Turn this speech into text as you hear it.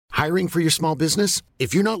Hiring for your small business?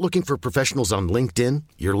 If you're not looking for professionals on LinkedIn,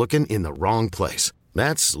 you're looking in the wrong place.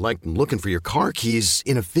 That's like looking for your car keys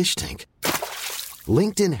in a fish tank.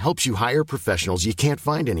 LinkedIn helps you hire professionals you can't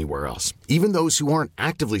find anywhere else, even those who aren't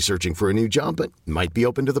actively searching for a new job but might be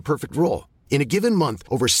open to the perfect role. In a given month,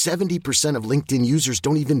 over 70% of LinkedIn users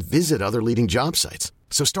don't even visit other leading job sites.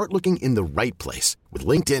 So start looking in the right place. With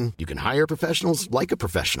LinkedIn, you can hire professionals like a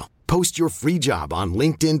professional. Post your free job on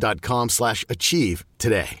linkedin.com/achieve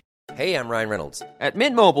today. Hey, I'm Ryan Reynolds. At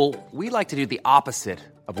Mint Mobile, we like to do the opposite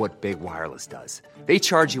of what Big Wireless does. They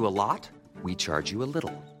charge you a lot, we charge you a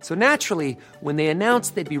little. So naturally, when they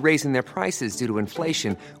announced they'd be raising their prices due to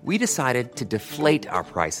inflation, we decided to deflate our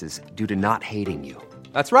prices due to not hating you.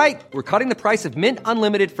 That's right. We're cutting the price of Mint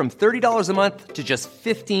Unlimited from $30 a month to just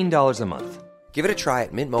 $15 a month. Give it a try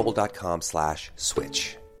at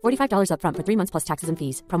mintmobile.com/switch. $45 up front for 3 months plus taxes and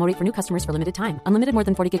fees. Promo rate for new customers for limited time. Unlimited more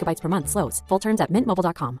than 40 gigabytes per month. Slows full terms at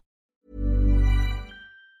mintmobile.com.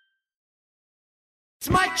 It's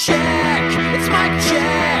Mike Check, the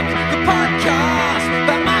podcast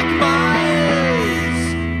by Mike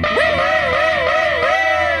Myers.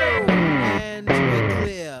 And we're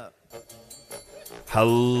clear.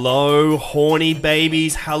 Hello, horny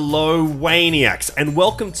babies. Hello, Waniacs. And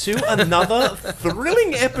welcome to another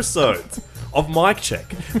thrilling episode of Mike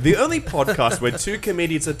Check, the only podcast where two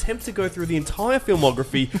comedians attempt to go through the entire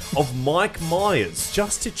filmography of Mike Myers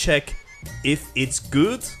just to check if it's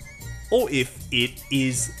good or if it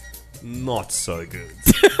is not so good.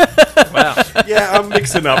 Wow. Yeah, I'm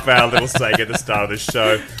mixing up our little saying at the start of the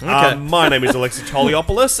show. Okay. My name is Alexis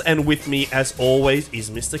Toliopoulos, and with me, as always, is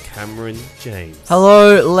Mr. Cameron James.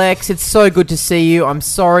 Hello, Lex. It's so good to see you. I'm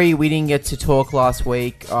sorry we didn't get to talk last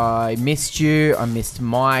week. I missed you. I missed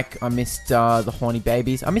Mike. I missed the horny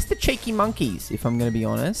babies. I missed the cheeky monkeys, if I'm going to be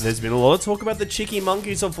honest. There's been a lot of talk about the cheeky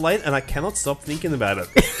monkeys of late, and I cannot stop thinking about it.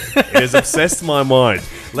 It has obsessed my mind.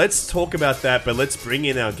 Let's talk about that, but let's bring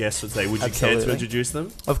in our guests today. Would you care to introduce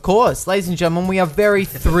them? Of course. Ladies and gentlemen, we are very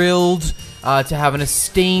thrilled to have an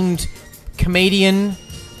esteemed comedian,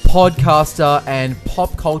 podcaster, and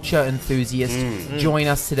pop culture enthusiast join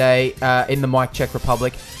us today in the Mike Check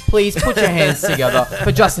Republic. Please put your hands together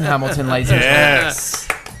for Justin Hamilton, ladies and gentlemen. Yes.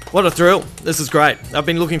 What a thrill. This is great. I've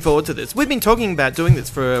been looking forward to this. We've been talking about doing this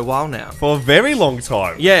for a while now. For a very long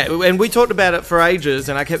time. Yeah, and we talked about it for ages,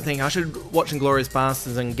 and I kept thinking I should watch Inglourious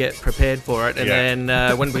Basterds and get prepared for it. And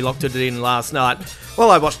then when we locked it in last night,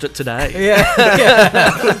 well, I watched it today. Yeah.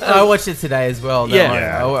 I watched it today as well.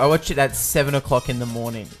 Yeah. I watched it at 7 o'clock in the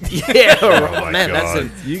morning. Yeah, Oh my man,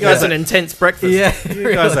 God. that's an intense breakfast. Yeah.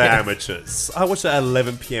 You guys are amateurs. I watched it at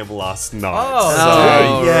 11 p.m. last night.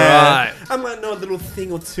 Oh, right. I might know a little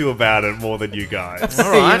thing or two about it more than you guys. All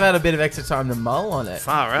right. You've had a bit of extra time to mull on it.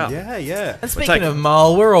 Far out. Yeah. And speaking of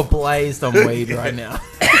mull, we're all blazed on weed right now.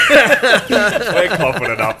 We're coughing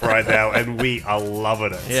it up right now, and we are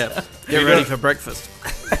loving it. Yeah. Get ready for breakfast.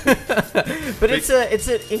 But it's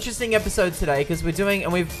an interesting episode today because we're doing,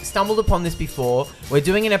 and we've stumbled upon this before, we're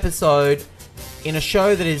doing an episode in a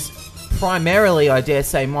show that is primarily, I dare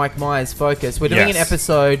say, Mike Myers focused. We're doing an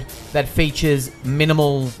episode that features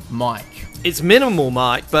minimal Mike. It's minimal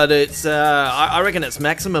Mike, but it's I reckon it's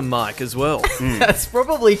maximum Mike as well. That's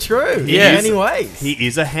probably true. Yeah. In many ways. He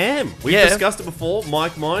is a ham. We've Yeah. discussed it before.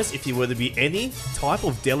 Mike Myers, if he were to be any type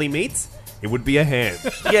of deli meat, it would be a ham.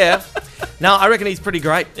 Yeah. No, I reckon he's pretty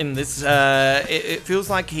great in this. It feels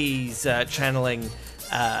like he's channeling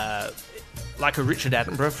like a Richard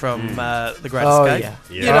Attenborough from The Great Escape. Yeah. Yeah.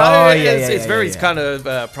 You know, Yeah, it's very yeah. kind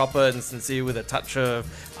of proper and sincere with a touch of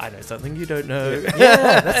I know something you don't know.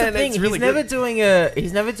 Yeah, that's the And thing. it's really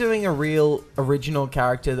He's never doing a real original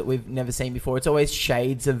character that we've never seen before. It's always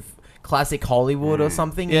shades of classic Hollywood or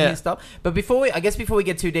something Yeah. and his stuff. But before we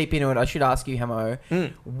get too deep into it, I should ask you, Hamo,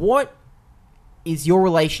 what is your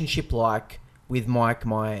relationship like with Mike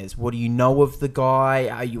Myers? What do you know of the guy?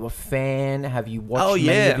 Are you a fan? Have you watched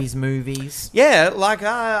many of his movies? Yeah, like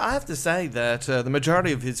I have to say that the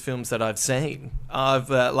majority of his films that I've seen, I've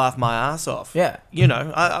laughed my ass off. Yeah. You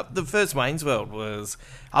know, the first Wayne's World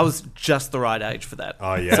I was just the right age for that.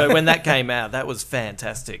 Oh, yeah. So when that came out, that was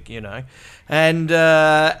fantastic, you know. And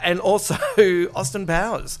also Austin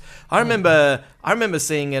Powers. I remember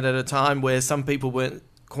seeing it at a time where some people weren't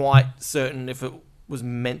quite certain if it was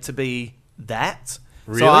meant to be that.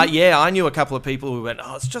 Really? So I knew a couple of people who went,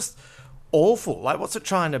 "Oh, it's just awful. Like, what's it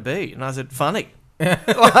trying to be?" And I said, "Funny."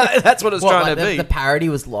 That's what it's trying to be. The parody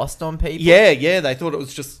was lost on people? Yeah, they thought it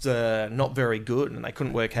was just not very good, and they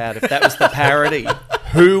couldn't work out if that was the parody.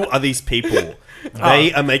 Who are these people?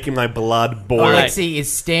 They are making my blood boil. Alexi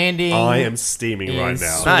is standing. I am steaming right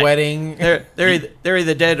now. Sweating. They're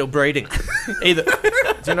either dead or breeding. Either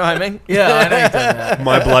Do you know what I mean? Yeah, I know you're talking about.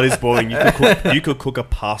 My blood is boiling. You could cook a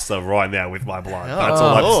pasta right now with my blood. That's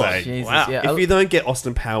all Oh, I have to say. Jesus, Wow. yeah. If you don't get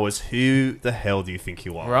Austin Powers, who the hell do you think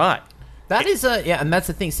you are? Right. That is and that's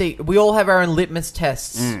the thing. See, we all have our own litmus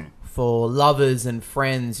tests for lovers and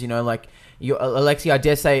friends. You know, like Alexi, I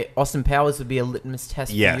dare say Austin Powers would be a litmus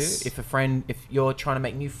test Yes. for you. If you're trying to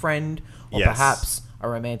make a new friend or Yes. perhaps a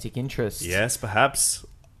romantic interest. Yes, perhaps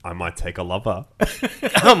I might take a lover.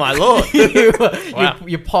 Oh, my Lord.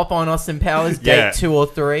 you pop on Austin Powers date Yeah. 2 or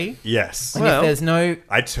 3. Yes. And Well, if there's no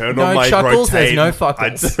I turn no on my chuckles, rotating. there's no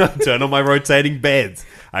fuckles. I turn on my rotating bed.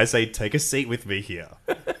 I say, take a seat with me here.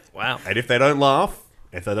 Wow. And if they don't laugh,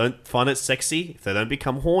 if they don't find it sexy, if they don't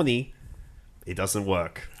become horny, it doesn't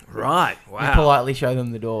work. Right. you Wow. politely show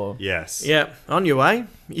them the door. Yes. Yeah. On your way.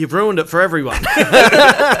 You've ruined it for everyone.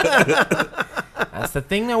 That's the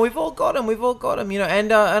thing. Now we've all got them. You know.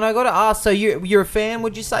 And I got to ask. So you're a fan?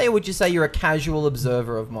 Would you say, or would you say you're a casual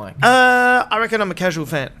observer of Mike? I reckon I'm a casual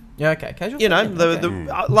fan. Yeah. Okay. Casual. You know, fan, the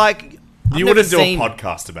okay. like. I've You never wouldn't do a seen-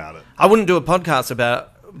 podcast about it. I wouldn't do a podcast about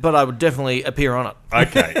it, but I would definitely appear on it.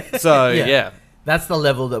 Okay. So, Yeah. yeah. That's the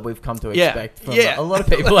level that we've come to Yeah. expect from Yeah. a lot of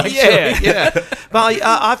people. Actually. Yeah. But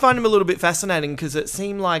I find him a little bit fascinating because it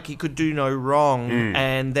seemed like he could do no wrong.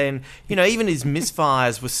 And then, you know, even his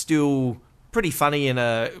misfires were still pretty funny in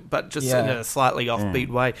but just in Yeah. a slightly offbeat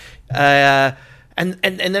way. And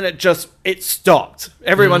then it stopped.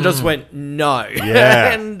 Everyone just went, no.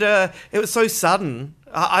 Yeah. And it was so sudden.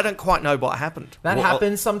 I don't quite know what happened. That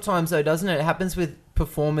happens sometimes, though, doesn't it? It happens with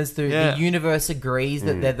performers. Yeah. The universe agrees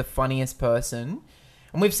that they're the funniest person.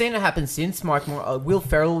 And we've seen it happen since. Will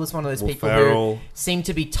Ferrell was one of those people Ferrell. who seemed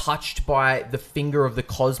to be touched by the finger of the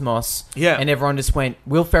cosmos. Yeah. And everyone just went,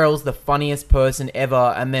 Will Ferrell's the funniest person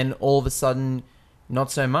ever. And then all of a sudden, not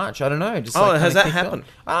so much. I don't know. Just Oh, like has kinda that kicked happened?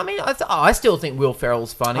 on. I mean, I still think Will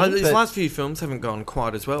Ferrell's funny. His but last few films haven't gone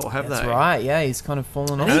quite as well, have that's they? right. Yeah, he's kind of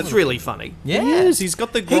fallen off. And he's really funny. Yeah. He is. He's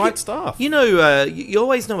got the great stuff. You know, you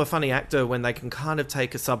always know a funny actor when they can kind of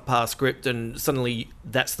take a subpar script and suddenly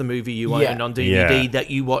that's the movie you Yeah. own on DVD Yeah. that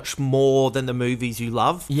you watch more than the movies you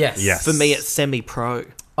love. Yes. Yes. For me, it's Semi-Pro.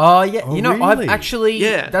 Oh, yeah. Oh, You know, really? I've actually...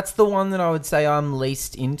 Yeah. That's the one that I would say I'm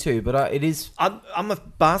least into, but it is... I'm a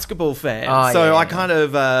basketball fan, Oh, so yeah, I yeah. kind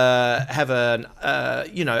of have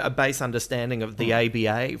a base understanding of the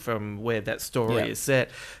ABA from where that story Yeah. is set.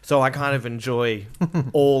 So I kind of enjoy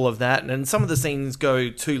all of that, and some of the scenes go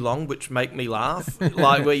too long, which make me laugh.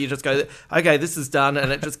 Like where you just go, "Okay, this is done,"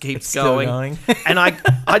 and it just keeps Still going. going. And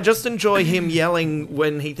I just enjoy him yelling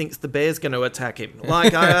when he thinks the bear's going to attack him.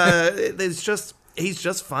 Like he's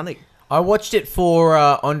just funny. I watched it for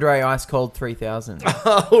Andre Ice Cold 3000.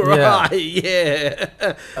 All right, yeah.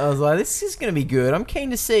 I was like, this is going to be good. I'm keen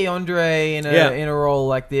to see Andre in Yeah. a role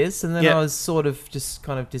like this. And then Yeah. I was sort of just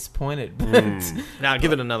kind of disappointed. But Now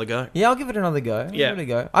give it another go. yeah, I'll give it another go. Yeah. Give it a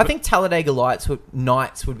go. I think Talladega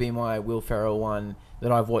Nights would be my Will Ferrell one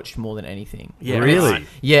that I've watched more than anything. Yeah, Really? right.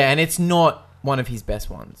 Yeah, and it's not one of his best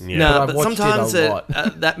ones. Yeah. No, I've but watched sometimes it a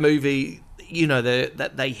lot. that movie, you know,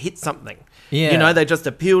 that they hit something. Yeah. You know, they just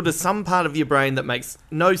appeal to some part of your brain that makes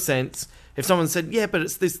no sense. If someone said, yeah, but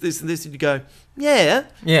it's this, and this, you'd go, yeah.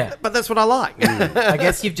 Yeah. But that's what I like. I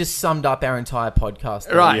guess you've just summed up our entire podcast.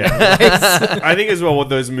 there. Right. Yeah. I think as well what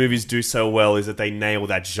those movies do so well is that they nail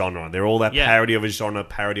that genre. They're all that Yeah. parody of a genre,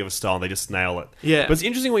 parody of a style, and they just nail it. Yeah. But it's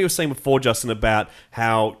interesting what you were saying before, Justin, about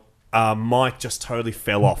how Mike just totally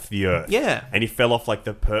fell off the earth. Yeah. And he fell off like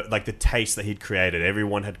the taste that he'd created.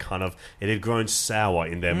 Everyone had it had grown sour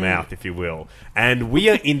in their mouth, if you will. And we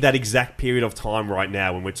are in that exact period of time right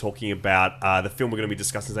now when we're talking about the film we're going to be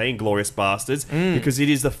discussing today, Inglourious Bastards, because it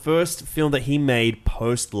is the first film that he made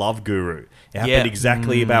post Love Guru. It happened Yeah.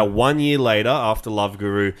 exactly about 1 year later after Love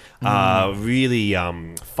Guru really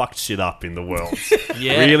fucked shit up in the world.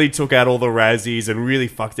 Yeah. Really took out all the Razzies and really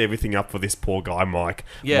fucked everything up for this poor guy, Mike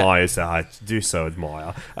Yeah. Myers. I do so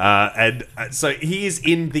admire. So he is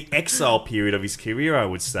in the exile period of his career, I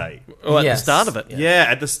would say. Or at Yes. the start of it. Yeah,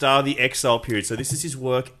 at the start of the exile period. So this is his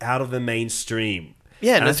work out of the mainstream.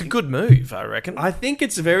 Yeah, and I it's a good move, I reckon. I think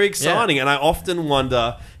it's very exciting, and I often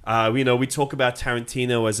wonder. We talk about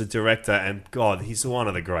Tarantino as a director, and God, he's one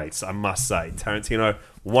of the greats. I must say, Tarantino,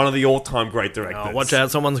 one of the all-time great directors. Oh, watch out,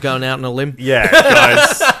 someone's going out on a limb. Yeah,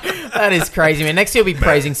 guys. That is crazy, man. Next year we'll be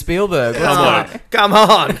praising Spielberg. Come on. Come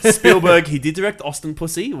on. Spielberg, he did direct Austin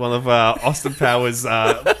Pussy, one of Austin Powers'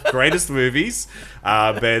 greatest movies.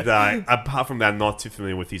 But apart from that, not too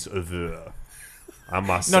familiar with his oeuvre. I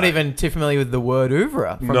must say. Not even too familiar with the word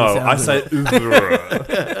oeuvre. From No, the I sounds say of it. oeuvre.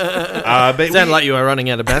 But Sound like you are running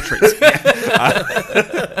out of batteries.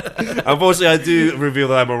 Unfortunately, I do reveal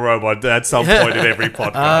that I'm a robot at some point in every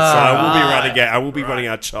podcast, so I will be running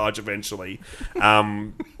out charge eventually.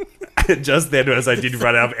 Just then, as I did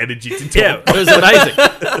run out of energy to talk. Yeah, it was amazing.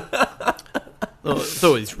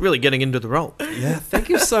 So he's really getting into the role. Yeah, thank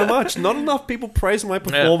you so much. Not enough people praise my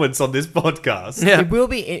performance on this podcast. Yeah. It will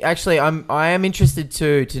be actually. I am interested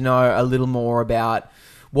to know a little more about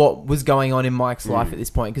what was going on in Mike's life at this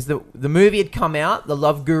point, because the movie had come out, The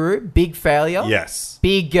Love Guru, big failure. Yes.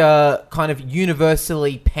 Big kind of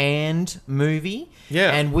universally panned movie.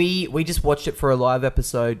 Yeah. And we just watched it for a live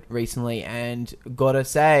episode recently, and gotta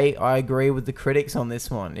say, I agree with the critics on this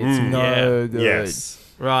one. It's no good. Yes.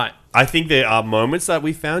 Right. I think there are moments that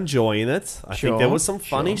we found joy in it. I think there was some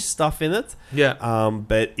funny stuff in it. Yeah.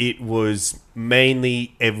 But it was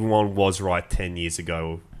mainly everyone was right 10 years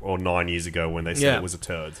ago or 9 years ago when they said it was a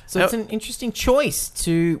turd. So it's an interesting choice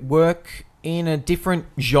to work in a different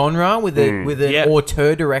genre with an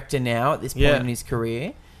auteur director now at this point in his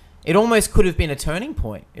career. It almost could have been a turning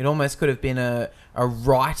point. It almost could have been a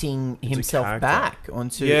writing himself back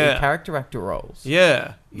onto character actor roles.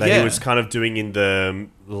 Yeah. That he was kind of doing in the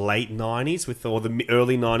late 90s or the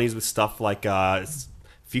early 90s with stuff like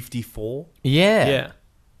 54. Yeah.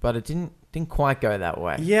 But it didn't quite go that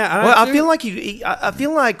way. Yeah. Well, I feel like I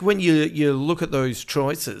feel like when you look at those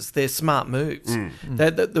choices, they're smart moves.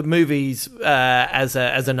 That the movies as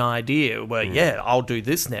an idea were I'll do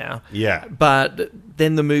this now. Yeah. But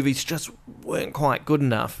then the movies just weren't quite good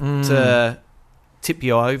enough to tip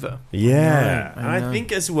you over. Yeah. And I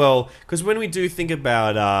think as well, because when we do think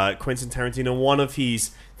about Quentin Tarantino, one of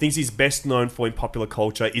his things he's best known for in popular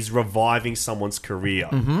culture is reviving someone's career.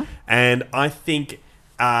 And I think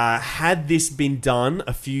had this been done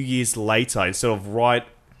a few years later, instead of right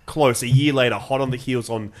close, a year later, hot on the heels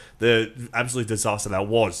on the absolute disaster that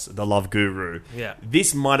was The Love Guru,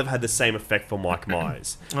 this might have had the same effect for Mike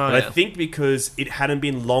Myers. But I think because it hadn't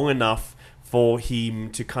been long enough for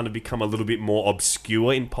him to kind of become a little bit more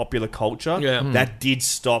obscure in popular culture, that did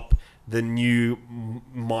stop the new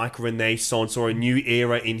Mike Renaissance or a new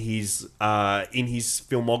era in his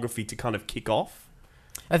filmography to kind of kick off.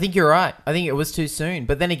 I think you're right. I think it was too soon.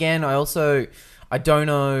 But then again, I don't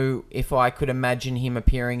know if I could imagine him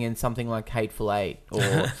appearing in something like Hateful Eight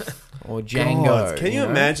or Django. God, can you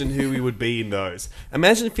imagine who he would be in those?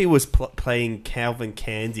 Imagine if he was playing Calvin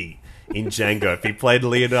Candy in Django. If he played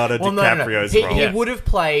Leonardo DiCaprio's role. He would have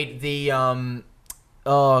played the...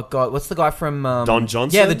 oh, God. What's the guy from... Don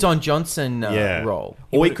Johnson? Yeah, the Don Johnson role.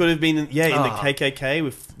 Or he could have been in the KKK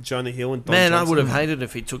with Jonah Hill and Don Johnson. I would have hated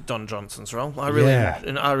if he took Don Johnson's role. I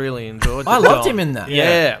really enjoyed I loved him in that.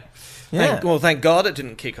 Yeah. Thank God it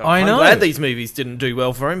didn't kick off. I know. I'm glad these movies didn't do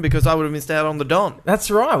well for him, because I would have missed out on the Don.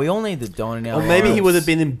 That's right. We all need the Don in our lives. Or maybe he lives. would have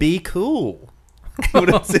been in Be Cool. He would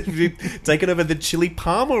have taken over the Chili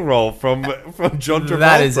Palmer role from John Travolta.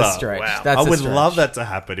 That is a stretch. Wow. That's I would a stretch. love that to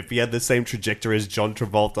happen if he had the same trajectory as John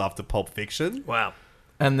Travolta after Pulp Fiction. Wow.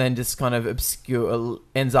 And then just kind of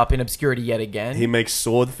ends up in obscurity yet again. He makes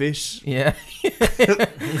Swordfish. Yeah.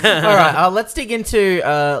 All right, let's dig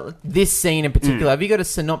into this scene in particular. Have you got a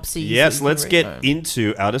synopsis? Yes, let's get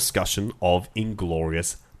into our discussion of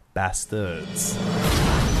Inglourious Bastards.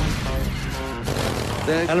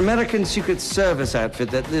 They're an American Secret Service outfit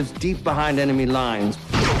that lives deep behind enemy lines.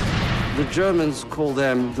 The Germans call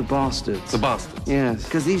them the Bastards. The Bastards? Yes,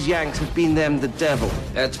 because these Yanks have been them the devil.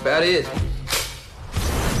 That's about it.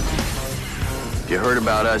 If you heard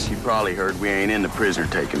about us, you probably heard we ain't in the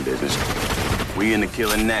prisoner-taking business. We in the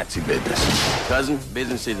killing Nazi business. Cousin,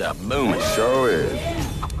 business is a booming. Sure is.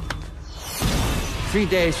 3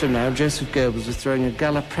 days from now, Joseph Goebbels is throwing a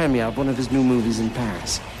gala premiere of one of his new movies in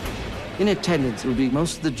Paris. In attendance will be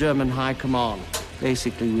most of the German high command.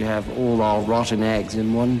 Basically, we have all our rotten eggs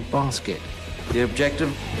in one basket. The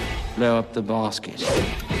objective, blow up the basket.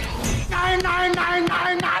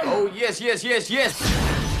 99999! Oh, yes.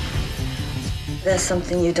 There's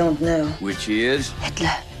something you don't know. Which is?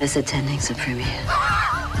 Hitler is attending the premiere.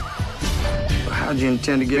 How do you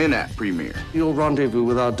intend to get in that premiere? You'll rendezvous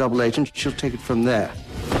with our double agent. She'll take it from there.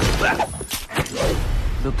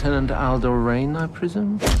 Lieutenant Aldo Rain, I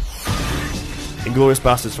presume? Inglourious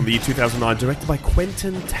Bastards from the year 2009, directed by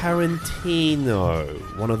Quentin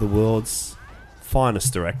Tarantino, one of the world's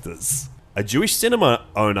finest directors. A Jewish cinema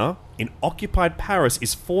owner in occupied Paris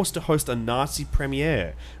is forced to host a Nazi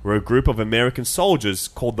premiere where a group of American soldiers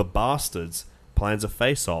called the Bastards plans a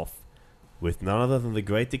face-off with none other than the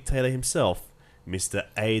great dictator himself, Mr.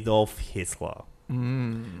 Adolf Hitler.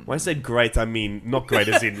 When I say great, I mean not great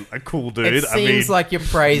as in a cool dude. It seems like you're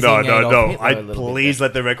praising No. Hitler a little Please bit.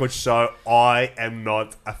 let the record show I am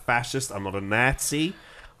not a fascist. I'm not a Nazi.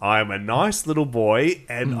 I'm a nice little boy,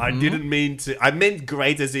 and I didn't mean to. I meant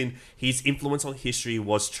great as in his influence on history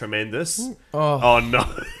was tremendous. Oh no.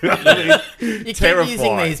 You keep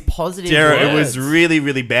using these positive words. It was really,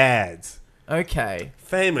 really bad. Okay.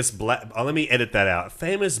 Famous black. Oh, let me edit that out.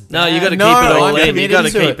 Famous. No, you got to keep No, it all I'm in. You committed got to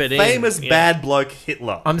to keep it. it in. Famous bad bloke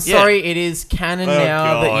Hitler. I'm sorry, it is canon Oh,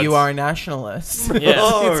 now that God. you are a nationalist. Yeah.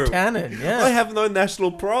 No. It's canon, yeah. I have no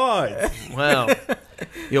national pride. Wow.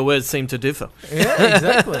 Your words seem to differ. Yeah,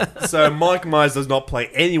 exactly. So Mike Myers does not play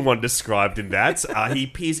anyone described in that. He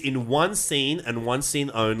appears in one scene and one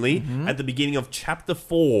scene only at the beginning of Chapter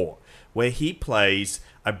 4, where he plays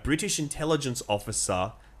a British intelligence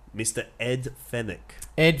officer, Mr. Ed Fenwick.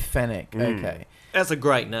 Ed Fenwick, okay. That's a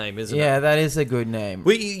great name, isn't it? Yeah, that is a good name.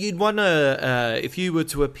 Well, you'd want to, if you were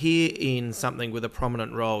to appear in something with a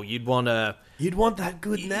prominent role, you'd want to... You'd want that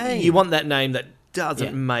good name. You want that name that doesn't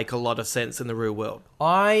Yeah. make a lot of sense in the real world.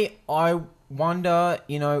 I wonder,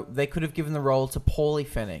 they could have given the role to Paulie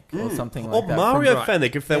Fenwick or something like Or that. Mario Right.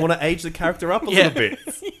 Fenwick if they want to age the character up a little bit.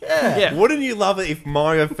 Yeah. Wouldn't you love it if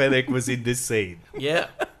Mario Fenwick was in this scene? Yeah.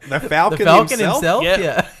 The Falcon, The Falcon himself? himself? Yeah.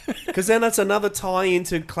 Yeah. Because then that's another tie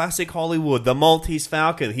into classic Hollywood. The Maltese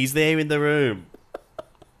Falcon. He's there in the room.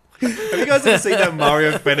 Have you guys ever seen that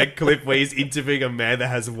Mario Fenwick clip where he's interviewing a man that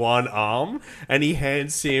has one arm and he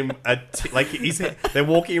hands him they're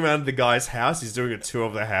walking around the guy's house. He's doing a tour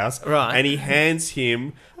of the house. Right. And he hands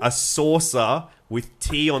him a saucer with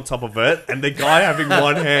tea on top of it, and the guy having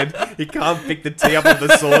one hand, he can't pick the tea up of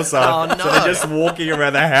the saucer. Oh, no. So they're just walking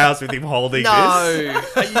around the house with him holding this. No.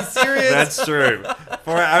 Are you serious? That's true.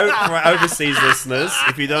 For our overseas listeners,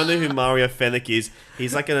 if you don't know who Mario Fenwick is,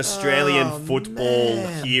 he's like an Australian football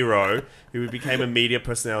hero who became a media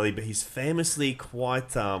personality, but he's famously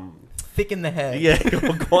quite Thick in the head. yeah,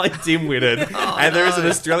 quite dim-witted. And there is an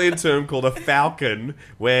Australian term called a falcon,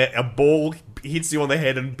 where a ball hits you on the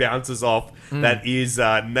head and bounces off. That is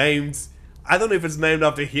named. I don't know if it's named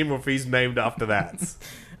after him or if he's named after that.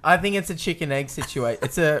 I think it's a chicken egg situation.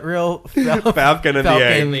 It's a real Falcon and the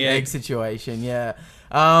egg. and the egg situation. Yeah.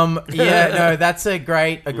 No, that's a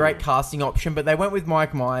great casting option, but they went with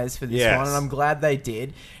Mike Myers for this Yes. one, and I'm glad they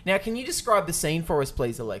did. Now, can you describe the scene for us,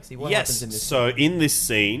 please, Alexi? What happens in this So in this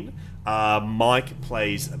scene, Mike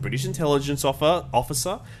plays a British intelligence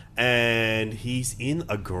officer, and he's in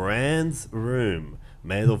a grand room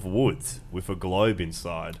made of wood with a globe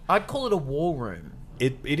inside. I'd call it a war room.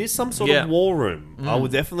 It is some sort Yeah. of war room. I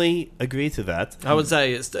would definitely agree to that. I would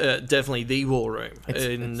say it's definitely the war room It's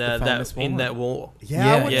the famous war room. that war.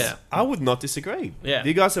 Yeah. I would not disagree. Yeah.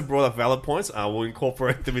 You guys have brought up valid points. I will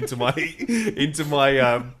incorporate them into my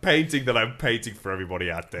painting that I'm painting for everybody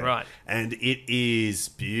out there. Right. And it is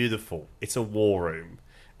beautiful. It's a war room.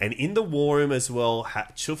 And in the war room as well,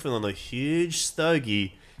 chuffing on a huge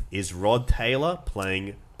stogie is Rod Taylor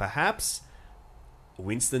playing perhaps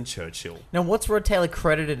Winston Churchill. Now, what's Rod Taylor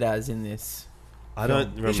credited as in this? I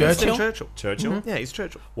don't remember. Churchill? Churchill? Yeah, he's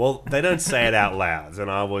Churchill. Well, they don't say it out loud,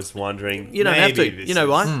 and I was wondering. You don't have maybe to. this You know is-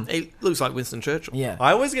 why? He looks like Winston Churchill. Yeah.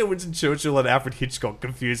 I always get Winston Churchill and Alfred Hitchcock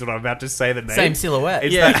confused when I'm about to say the name. Same silhouette.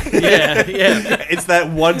 It's Yeah, that, yeah. it's that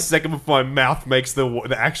 1 second before my mouth makes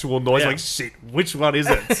the actual noise. Yeah. Like, shit, which one is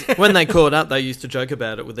it? When they caught up, they used to joke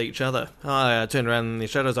about it with each other. I turned around in the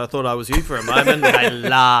shadows. I thought I was you for a moment. They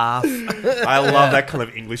laugh. I love that kind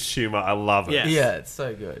of English humor. I love it. Yeah. Yeah, it's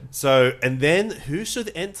so good. So, and then who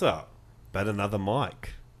should enter but another Mike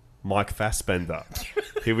Fassbender,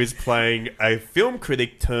 who is playing a film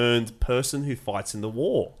critic turned person who fights in the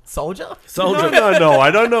war. Soldier? Soldier. No. I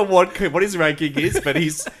don't know what his ranking is, but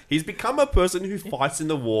he's become a person who fights in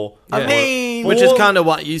the war. I mean... Which is kind of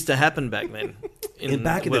what used to happen back then.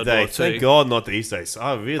 Back in the World day. War II. Thank God, not these days.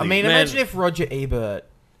 Oh, really? I mean, Man. imagine if Roger Ebert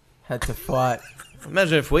had to fight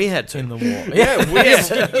Imagine if we had to. in the war. yeah, we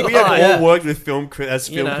have all Yeah. worked with film critics.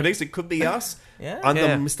 You know. It could be us Yeah. under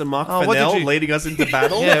Yeah. Mr. Mark Oh, what did Fennell you- leading us into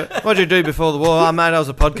battle. Yeah, what'd you do before the war? Oh, mate, I was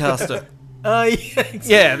a podcaster. Yeah, exactly.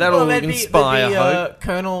 Yeah, that'll there'd inspire be, hope.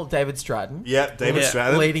 Colonel David Stratton Yeah, David Yeah.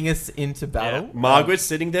 Stratton. leading us into battle. Margaret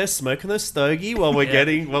sitting there smoking a stogie while we're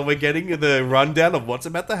getting the rundown of what's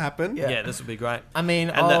about to happen. Yeah. Yeah, this would be great. I mean,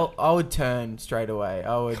 And I would turn straight away.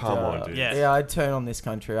 I would. Come on, dude. Yeah. Yeah, I'd turn on this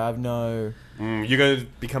country. I have no. You're going to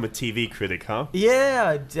become a TV critic, huh? Yeah,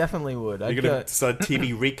 I definitely would. You're I'd going go. to start a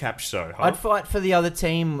TV recap show, huh? I'd fight for the other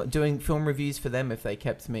team, doing film reviews for them if they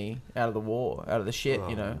kept me out of the war, out of the shit.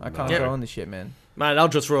 Oh, I can't no. go on the shit, man. Mate, I'll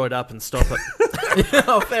just roid up and stop it.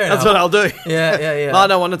 Oh, fair enough. That's what I'll do. Yeah. I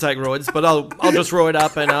don't want to take roids, but I'll just roid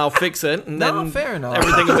up and I'll fix it, and No, then fair enough.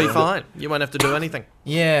 everything will be fine. You won't have to do anything.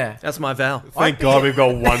 Yeah. That's my vow. Thank God we've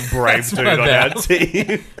got one brave dude my on our vow.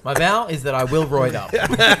 team. My vow is that I will roid up.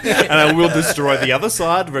 And I will destroy the other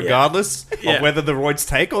side regardless Yeah. of whether the roids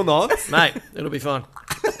take or not. Mate, it'll be fine.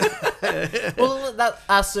 Well, that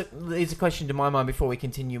is a question to my mind before we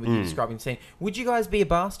continue with you describing the scene. Would you guys be a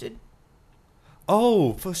bastard?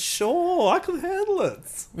 Oh, for sure. I could handle it.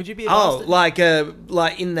 Would you be a Oh, bastard?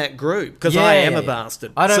 like in that group, because I am a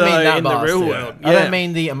bastard. I don't So mean that in bastard. the real world. I don't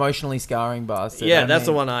mean the emotionally scarring bastard. Yeah, I that's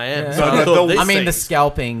the mean- one I am. Yeah. So I No, thought the- this I mean the scene-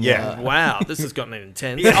 scalping. Yeah. Wow, this has gotten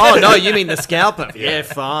intense. Oh no, you mean the scalper? Yeah,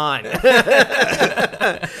 fine.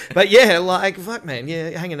 But yeah, like fuck, man. Yeah,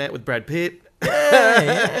 hanging out with Brad Pitt.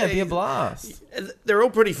 yeah, it'd be a blast. They're all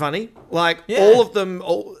pretty funny. Like Yeah. all of them,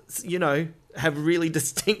 have really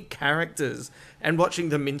distinct characters, and watching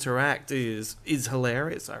them interact is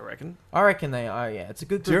hilarious. I reckon. I reckon they are. Yeah, it's a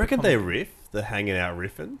good group. Do you of reckon comic- they riff? They're hanging out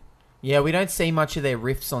riffing? Yeah, we don't see much of their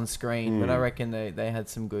riffs on screen, but I reckon they had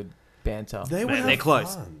some good banter. They would Man, have they're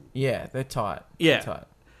close. fun. Yeah, they're tight. Yeah. They're tight.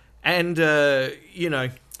 And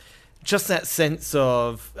just that sense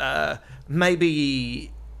of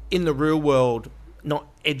maybe in the real world not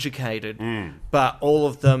educated, but all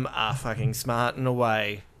of them are fucking smart in a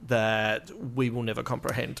way that we will never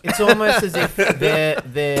comprehend. It's almost as if their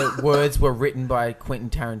words were written by Quentin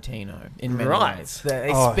Tarantino in many Right. ways.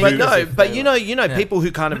 They Oh, speak But as no, if but they you were- know, Yeah. people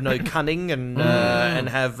who kind of know cunning and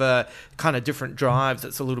have kind of different drives.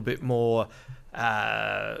 That's a little bit more,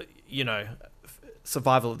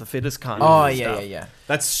 survival of the fittest kind. Oh of yeah, stuff. yeah.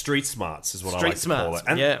 That's street smarts is what I Street like to call smarts, it.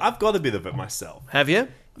 And yeah. I've got a bit of it myself. Have you?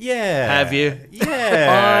 Yeah. Have you?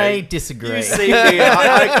 Yeah. I disagree. You see me,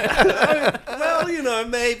 well,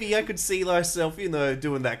 maybe I could see myself,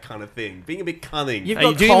 doing that kind of thing. Being a bit cunning. You've Oh,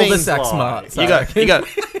 you got do mean cul-de-sac sly. smarts. You go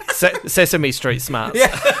Sesame Street smarts.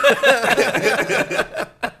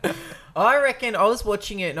 I reckon I was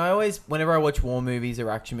watching it, and I always, whenever I watch war movies or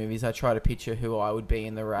action movies, I try to picture who I would be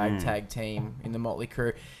in the ragtag team in the Motley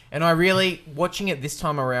Crue. And I really, watching it this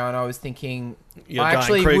time around, I was thinking You're I Diane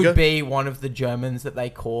actually Kruger? would be one of the Germans that they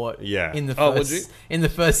caught. Yeah. In the Oh, would first you? in the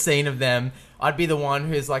first scene of them. I'd be the one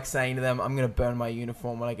who's like saying to them, "I'm gonna burn my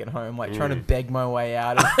uniform when I get home," like trying to beg my way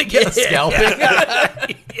out of scalping.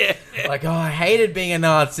 Like, oh, I hated being a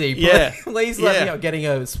Nazi. Yeah. Please let Yeah. me out getting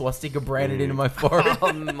a swastika branded into my forehead.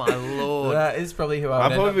 Oh my lord. That is probably who I I'd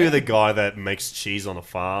would probably end be up the guy that makes cheese on a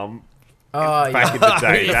farm. Oh, Back in the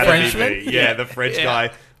day, The that'd Frenchman? be me. Yeah, the French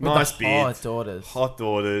guy. With Nice the beard. hot daughters. Hot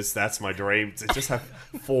daughters. That's my dream. To just have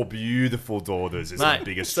 4 beautiful daughters is my Mate,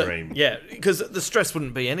 biggest so- dream. Yeah, because the stress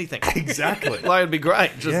wouldn't be anything. Exactly. Like, it'd be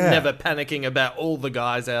great. Just Yeah. never panicking about all the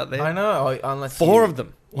guys out there. I know, unless 4 you- of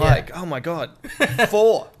them. Yeah. Like, oh my god.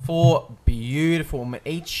 4. 4 beautiful men,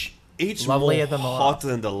 each lovelier more than the hot last.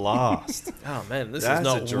 than the last. Oh man, this That's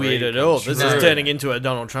is a not dream weird at come all. This true. is turning into a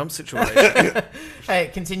Donald Trump situation. Hey,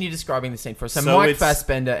 continue describing the scene for us. So, So Mike it's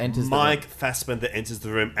Fassbender enters Mike the room. Fassbender enters the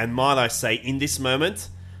room, and might I say, in this moment,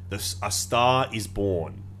 a star is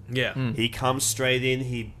born. yeah. He comes straight in.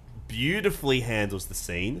 He beautifully handles the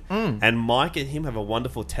scene, and Mike and him have a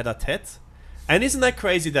wonderful tete-a-tete. And isn't that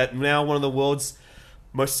crazy that now one of the world's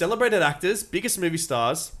most celebrated actors, biggest movie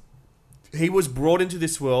stars, he was brought into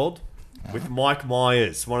this world with Mike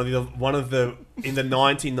Myers, one of the in the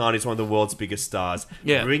 1990s, one of the world's biggest stars.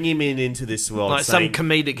 Yeah. Bring him into this world, Like saying, some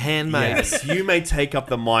comedic handmaid. yes, you may take up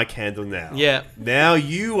the Mike handle now. Yeah. Now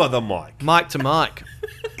you are the Mike. Mike to Mike.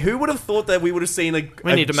 Who would have thought that we would have seen a need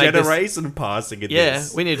to make this- generation passing in Yeah,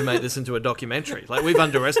 this? we need to make this into a documentary. Like, we've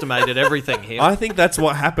underestimated everything here. I think that's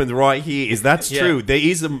what happened right here. That's Yeah. true. There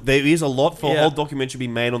is a lot for a Yeah. whole documentary to be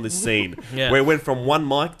made on this scene, Yeah. where it went from one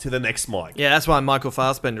Mike to the next Mike. Yeah, that's why Michael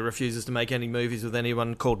Fassbender refuses to make any movies with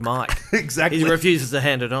anyone called Mike. Exactly. He refuses to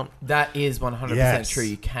hand it on. That is 100% Yes. true.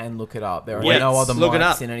 You can look it up. There are Yeah, no other look it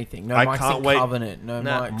Mikes up. in anything. No I Mikes can't in wait. Covenant. No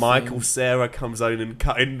No. Mikes Michael in... Cera comes out in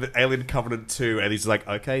the Alien Covenant 2, and he's like,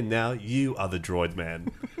 "Okay, now you are the droid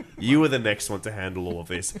man. You are the next one to handle all of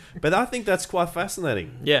this." But I think that's quite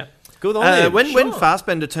fascinating. Yeah. Good on him. When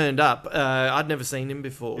Fassbender turned up, I'd never seen him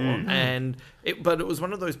before, but it was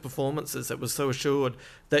one of those performances that was so assured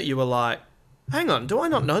that you were like, "Hang on, do I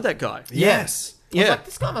not know that guy?" Yes. I was Yeah. like,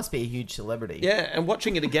 this guy must be a huge celebrity. Yeah, and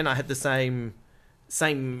watching it again, I had the same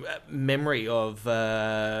memory of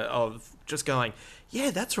just going,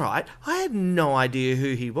 "Yeah, that's right. I had no idea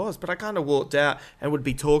who he was, but I kind of walked out and would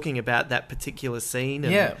be talking about that particular scene,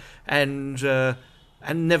 and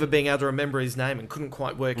never being able to remember his name and couldn't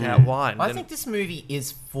quite work out why." And I then- think this movie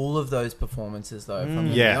is full of those performances, though, if I'm going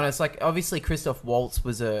to Yeah. be honest. Like, obviously, Christoph Waltz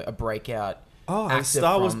was a breakout actor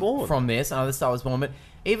Star Was Born. from this, another Star Was Born, but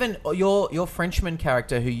even your Frenchman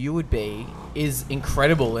character, who you would be, is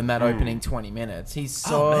incredible in that opening 20 minutes. He's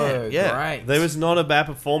so great. There was not a bad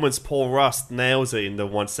performance. Paul Rust nails it in the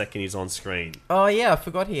 1 second he's on screen. Oh yeah, I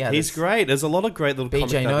forgot he had. He's great. There's a lot of great little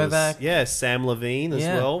BJ comic Novak. Yeah, Sam Levine as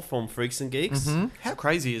well from Freaks and Geeks. How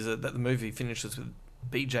crazy is it that the movie finishes with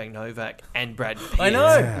BJ Novak and Brad Pitt I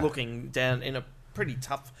know. looking down in a pretty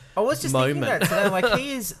tough I was just moment. thinking that today. Like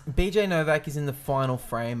BJ Novak is in the final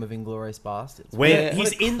frame of Inglourious Bastards. Where What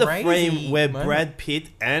he's a in the crazy frame where moment. Brad Pitt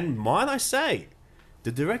and, might I say,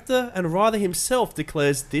 the director and writer himself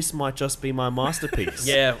declares this might just be my masterpiece.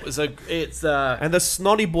 Yeah, it's And the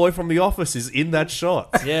snotty boy from The Office is in that shot.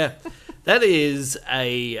 yeah, that is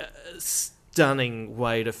a stunning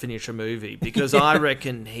way to finish a movie because I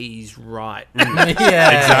reckon he's right. Yeah,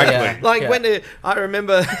 Exactly. yeah. Like Yeah. I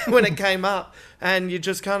remember when it came up, and you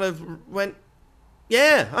just kind of went,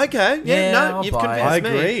 "Yeah, okay, Yeah, no, I'll you've buy it." convinced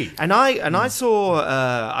I me." agree. And I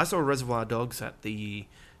saw Reservoir Dogs at the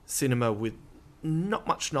cinema with not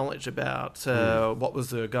much knowledge about what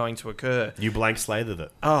was going to occur. You blank slated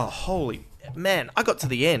it. Oh, holy man. I got to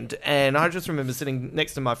the end, and I just remember sitting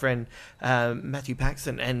next to my friend Matthew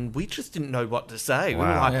Paxton, and we just didn't know what to say. We were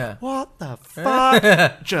Wow. like, Yeah. what the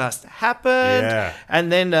fuck just happened? Yeah.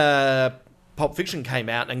 And then Pulp Fiction came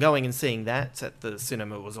out, and going and seeing that at the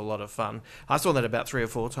cinema was a lot of fun. I saw that about 3 or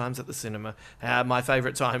 4 times at the cinema. My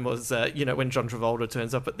favourite time was, when John Travolta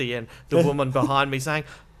turns up at the end, the woman behind me saying,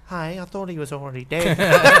 "Hi, I thought he was already dead."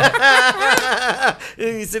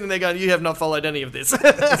 He's sitting there going, "You have not followed any of this."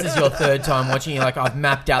 This is your third time watching. You're like, I've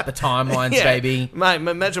mapped out the timelines, Yeah. baby. Mate,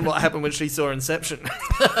 imagine what happened when she saw Inception.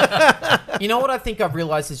 You know what I think I've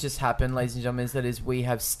realised has just happened, ladies and gentlemen, is we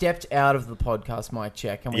have stepped out of the podcast mic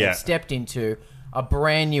check and we have stepped into a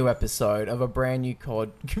brand new episode of a brand new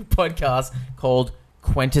podcast called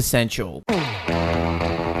Quintessential.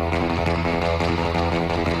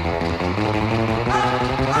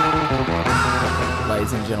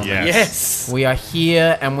 Ladies and gentlemen, Yes. we are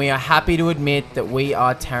here and we are happy to admit that we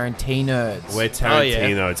are Tarantino's. We're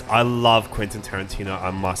Tarantino's. I love Quentin Tarantino, I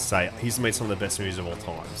must say. He's made some of the best movies of all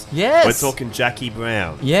times. Yes. We're talking Jackie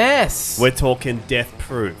Brown. Yes. We're talking Death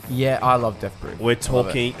Proof. Yeah, I love Death Proof. We're Love it.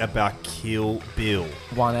 talking about Kill Bill.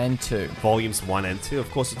 1 and 2. Volumes 1 and 2. Of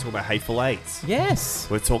course, we're talking about Hateful Eight. Yes.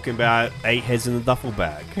 We're talking about 8 Heads in a Duffel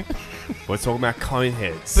Bag. We're talking about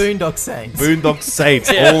Coneheads. Boondock Saints. Boondock Saints.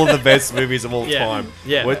 All of the best movies of all Yeah. time.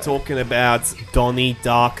 Yeah. We're talking about Donnie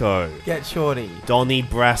Darko. Get Shorty. Donnie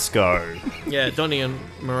Brasco. Yeah, Donnie and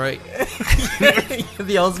Marie.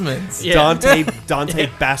 The Osmonds. Yeah. Dante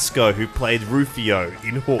Basco, who played Rufio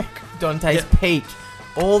in Hook. Dante's Peak.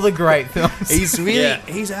 All the great films. He's really, Yeah.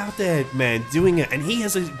 he's out there, man, doing it. And he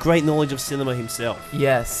has a great knowledge of cinema himself.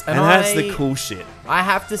 Yes. And that's the cool shit. I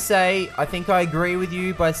have to say, I think I agree with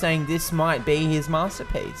you by saying this might be his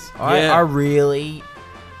masterpiece. Yeah. I really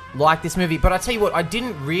like this movie. But I tell you what, I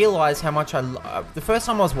didn't realize how much the first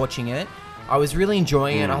time I was watching it, I was really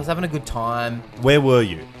enjoying it. I was having a good time. Where were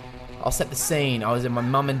you? I'll set the scene. I was in my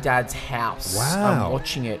mum and dad's house. Wow. I'm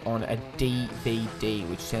watching it on a DVD,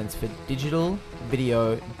 which stands for Digital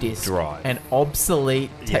Video Disc. Drive. An obsolete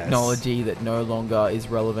technology that no longer is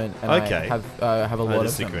relevant. And Okay. I have a lot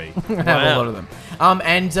disagree. of them. I have a lot of them.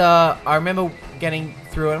 I remember getting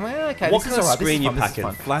through it. I'm like, oh, okay, What this kind is of alright. screen you this is packing?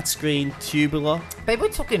 fun. Flat screen, tubular? They were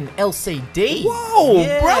talking LCD. Whoa,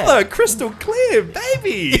 Yeah. brother, crystal clear,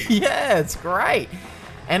 baby. Yeah, it's great.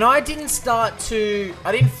 And I didn't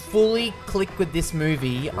fully click with this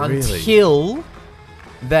movie until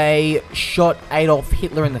they shot Adolf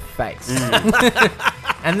Hitler in the face.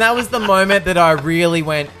 And that was the moment that I really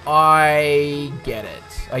went, I get it.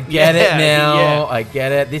 I get it now. Yeah. I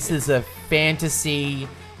get it. This is a fantasy.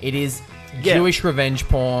 It is Jewish revenge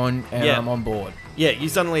porn, and Yeah. I'm on board. Yeah, you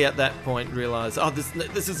suddenly at that point realise,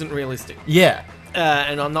 this isn't realistic. Yeah.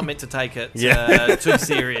 And I'm not meant to take it Yeah. too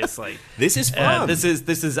seriously. This is fun. This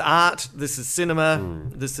is art. This is cinema.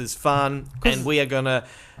 This is fun, and we are gonna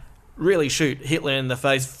really shoot Hitler in the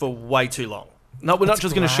face for way too long. No, we're not It's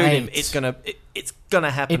just gonna shoot him. great. It's gonna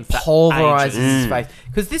happen. It for pulverizes ages. his face.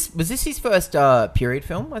 Because was this his first period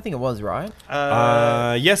film? I think it was, right?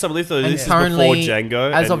 Yes, I believe so. And This is currently, before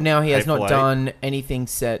Django. as of and now, he has Hateful not Eight. done anything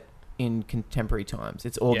set in contemporary times.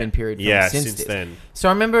 It's all been period films Yeah, since since this. then. So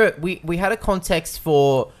I remember we had a context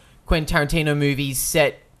for Quentin Tarantino movies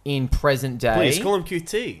set in present day. Please call him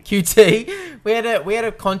QT. QT. We had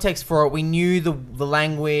a context for it. We knew the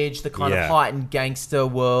language, the kind Yeah. of heightened gangster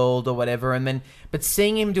world or whatever, but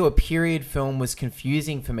seeing him do a period film was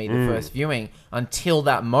confusing for me the first viewing until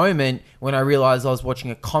that moment when I realized I was watching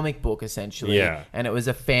a comic book essentially, Yeah. and it was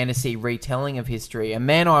a fantasy retelling of history. And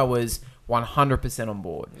man, I was 100% on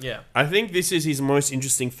board. Yeah. I think this is his most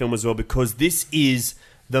interesting film as well because this is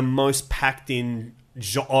the most packed in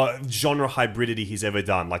genre hybridity he's ever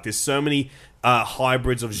done. Like, there's so many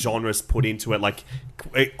hybrids of genres put into it. Like,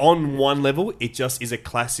 on one level, it just is a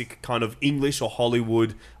classic kind of English or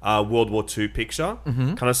Hollywood World War II picture.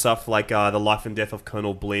 Kind of stuff like The Life and Death of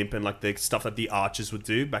Colonel Blimp and like the stuff that the Archers would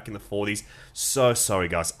do back in the 40s. So sorry,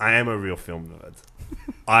 guys. I am a real film nerd.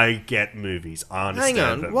 I get movies. I understand Hang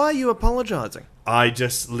on. them. Why are you apologising? I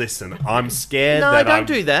just listen. I'm scared. No, that don't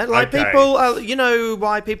do that. Like, Okay. people, you know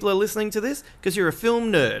why people are listening to this? Because you're a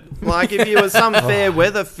film nerd. Like, if you were some fair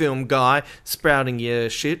weather film guy sprouting your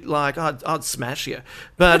shit, like, I'd smash you.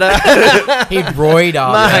 But He'd roid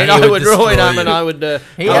up. mate, and he I would destroy roid up you. and I would. That's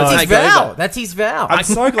his take vow. over. That's his vow. I'm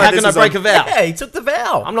so How glad can this I is break on, a vow? Yeah, he took the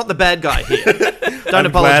vow. I'm not the bad guy here. Don't I'm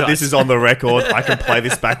apologise. glad this is on the record. I can play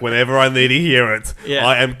this back whenever I need to hear it. Yeah.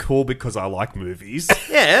 I am cool because I like movies.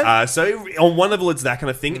 Yeah. So on one level, it's that kind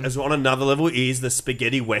of thing. As on another level is the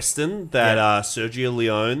spaghetti western that Sergio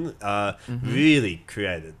Leone really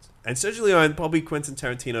created. And Sergio Leone, probably Quentin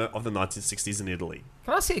Tarantino of the 1960s in Italy.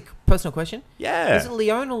 Can I ask you a personal question? Yeah. Is it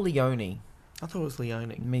Leone or Leone? I thought it was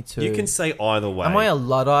Leone. Me too. You can say either way. Am I a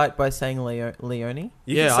Luddite by saying Leone? You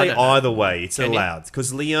Yeah, can I say don't know. either way. It's Can you? allowed.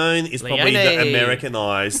 Because Leone is probably the Leone.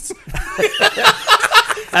 Americanized.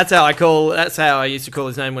 That's how I used to call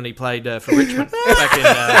his name when he played for Richmond back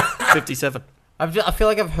in 57. I feel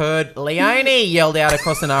like I've heard Leone yelled out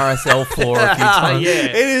across an RSL floor a few times. Yeah.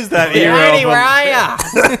 It is that era Leone, of where are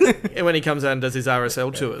ya? And when he comes out and does his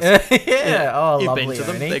RSL tours. Yeah. Oh, You've lovely. been to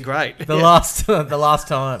them. Leone. They're great. The last time.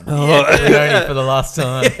 Leone for the last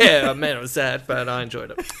time. Yeah, man, it was sad, but I enjoyed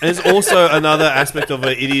it. And there's also another aspect of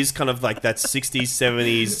it. It is kind of like that 60s,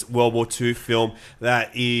 70s World War II film that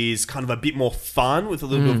is kind of a bit more fun with a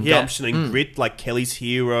little bit of Yeah. gumption and grit, like Kelly's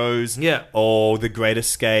Heroes, Yeah. or The Great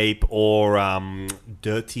Escape, or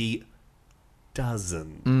Dirty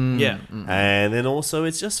Dozen. Yeah. And then also,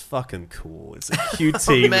 it's just fucking cool. It's a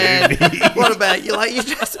QT Man, movie. what about you? Like, you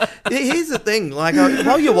just. Here's the thing. Like,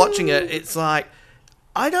 while you're watching it, it's like,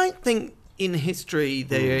 I don't think in history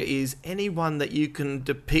there is anyone that you can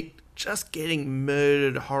depict just getting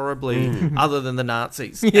murdered horribly other than the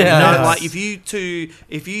Nazis. And, Yeah. like, if you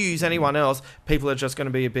use anyone else, people are just going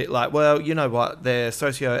to be a bit like, well, you know what, their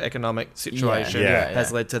socioeconomic situation Yeah.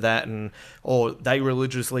 has led to that, or they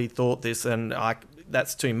religiously thought this, and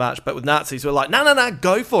that's too much. But with Nazis, we're like, no,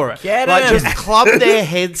 go for it. Get like, 'em. just club their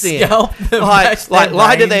heads in. Scalp them, bash like their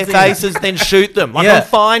lie to their brains in. faces, then shoot them. Like, Yeah. I'm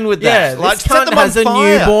fine with Yeah, that. Like, this set cunt them on has a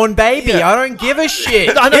fire. newborn baby. Yeah. I don't give a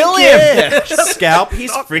shit. I don't Kill care. him. Just Scalp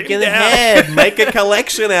his freaking head. Make a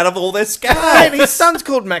collection out of all their Man, scalps. his son's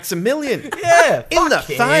called Maximilian. Yeah, In the fuck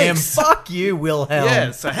him. face. Fuck you, Wilhelm.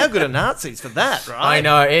 Yeah, so how good are Nazis for that, right? I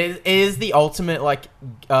know. It is the ultimate, like,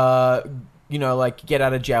 like, get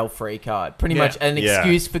out of jail free card. Pretty Yeah. much an Yeah.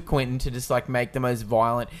 excuse for Quentin to just, like, make the most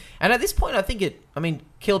violent. And at this point, I think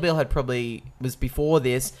Kill Bill was before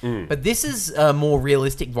this, but this is more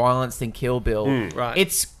realistic violence than Kill Bill. Right.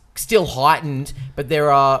 It's still heightened, but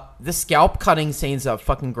the scalp cutting scenes are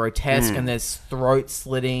fucking grotesque, and there's throat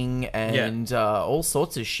slitting and all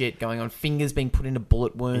sorts of shit going on. Fingers being put into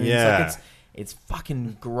bullet wounds. Yeah. Like, it's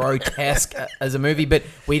fucking grotesque as a movie, but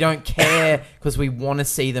we don't care because we want to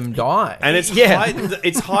see them die. And it's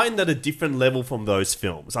heightened at a different level from those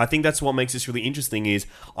films. I think that's what makes this really interesting.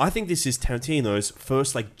 I think this is Tarantino's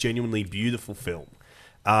first, like, genuinely beautiful film.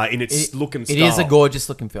 In its look and style. It is a gorgeous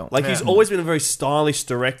looking film. Like, he's always been a very stylish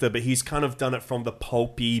director, but he's kind of done it from the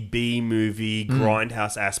pulpy B-movie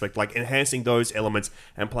grindhouse aspect, like enhancing those elements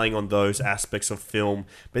and playing on those aspects of film.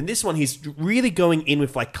 But in this one, he's really going in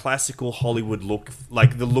with, like, classical Hollywood look,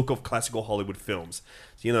 like the look of classical Hollywood films.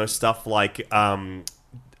 You know, stuff like Gone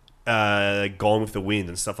with the Wind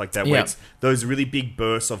and stuff like that, where it's those really big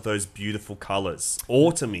bursts of those beautiful colors,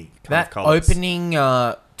 autumny kind of colors. Opening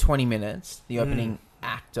 20 minutes, the opening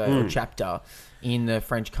act or chapter in the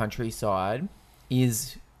French countryside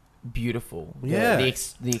is beautiful. Yeah. The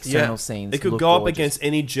external scenes. It could look go up gorgeous. against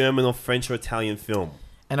any German or French or Italian film.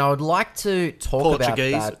 And I would like to talk about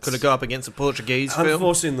that. Could it go up against a Portuguese film?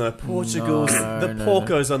 Unfortunately, the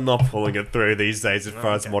Porcos are not pulling it through these days as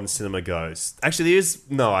far as modern cinema goes. Actually,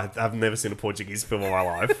 I've never seen a Portuguese film in my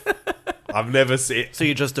life. I've never seen. So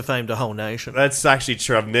you just defamed a whole nation. That's actually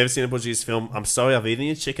true. I've never seen a Portuguese film. I'm sorry, I've eaten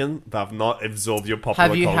your chicken, but I've not absorbed your popular culture.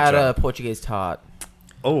 Have you had a Portuguese tart?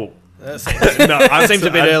 Oh. That seems a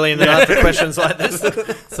bit early in the night for questions like this.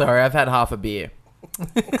 Sorry, I've had half a beer.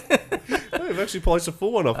 We've actually polished a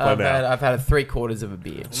full one off by now. I've had 3/4 of a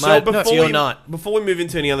beer. So Mate, before it's your night. before we move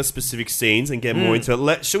into any other specific scenes and get more into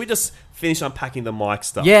it, should we just finish unpacking the Mike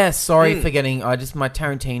stuff? Yeah, sorry for getting. My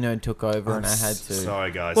Tarantino took over and I had to.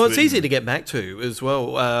 Sorry, guys. Well, it's easy to get back to as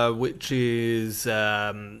well, which is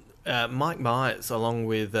Mike Myers, along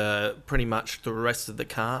with pretty much the rest of the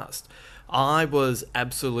cast. I was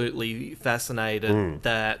absolutely fascinated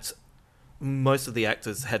that most of the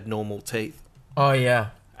actors had normal teeth. Oh yeah.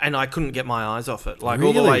 And I couldn't get my eyes off it. Like,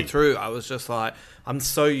 all the way through, I was just like, I'm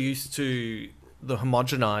so used to the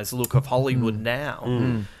homogenized look of Hollywood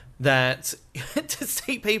now that to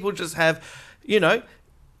see people just have,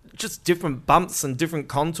 just different bumps and different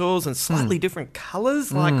contours and slightly different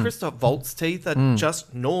colors. Like Christoph Waltz's teeth are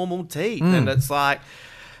just normal teeth. And it's like,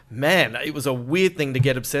 man, it was a weird thing to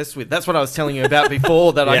get obsessed with. That's what I was telling you about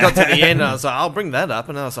before, that I got to the end and I was like, I'll bring that up.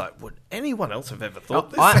 And I was like, would anyone else have ever thought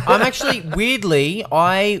this? I'm actually, weirdly,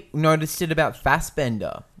 I noticed it about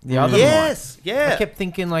Fassbender the other night. Yes, yeah. I kept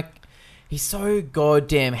thinking, like, he's so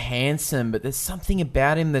goddamn handsome, but there's something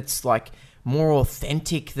about him that's, like, more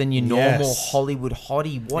authentic than your normal Hollywood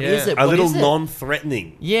hottie. What is it? A What little is it?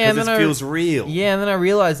 Non-threatening. Yeah, because it feels real. Yeah, and then I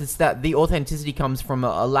realized it's that the authenticity comes from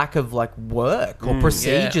a lack of like work or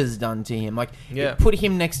procedures done to him. Like, put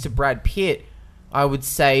him next to Brad Pitt, I would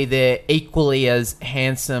say they're equally as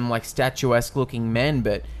handsome, like statuesque looking men,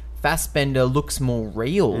 but Fassbender looks more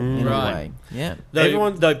real in a way. Yeah,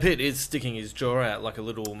 Though Pitt is sticking his jaw out like a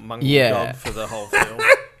little monkey dog for the whole film.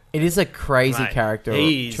 It is a crazy character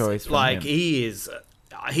choice. Like, him. he's a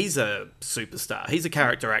superstar. He's a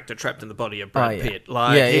character actor trapped in the body of Brad Pitt.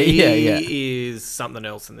 Like, he is something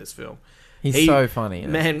else in this film. He's so funny.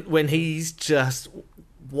 Man, when he's just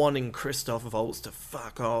wanting Christoph Waltz to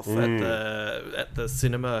fuck off at the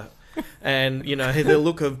cinema, and the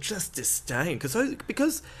look of just disdain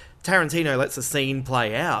because Tarantino lets a scene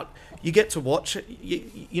play out. You get to watch it.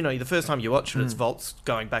 The first time you watch it, it's Waltz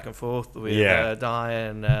going back and forth with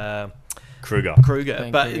Diane Kruger.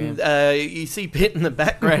 But you see Pitt in the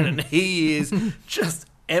background, and he is just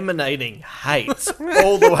emanating hate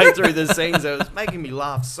all the way through the scenes. It was making me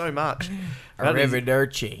laugh so much.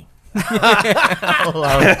 Arrivederci.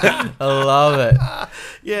 I love it.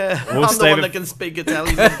 Yeah, I'm the one that can speak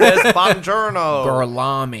Italian the best. Buongiorno.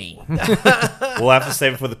 Gorlami. We'll have to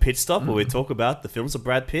save it for the pit stop where we talk about the films of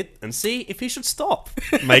Brad Pitt and see if he should stop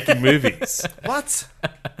making movies. What?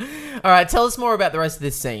 All right, tell us more about the rest of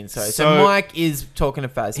this scene. So Mike is talking to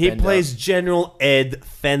Fassbender. He plays General Ed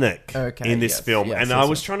Fennec in this film. And I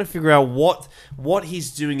was trying to figure out what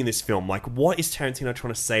he's doing in this film. Like, what is Tarantino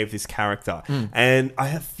trying to say of this character? And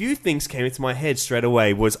a few things came into my head straight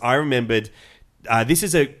away. I remembered this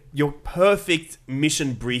is your perfect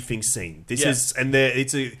mission briefing scene. They're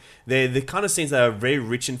the kind of scenes that are very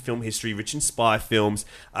rich in film history, rich in spy films.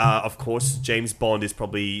 Of course, James Bond is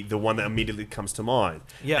probably the one that immediately comes to mind.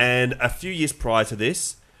 Yeah. And a few years prior to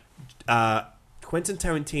this, Quentin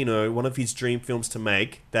Tarantino, one of his dream films to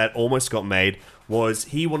make that almost got made, was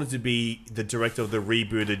he wanted to be the director of the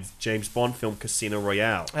rebooted James Bond film Casino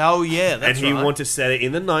Royale. Oh, yeah, that's right. And he wanted to set it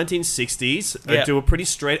in the 1960s, do a pretty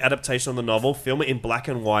straight adaptation of the novel, film it in black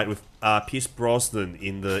and white with Pierce Brosnan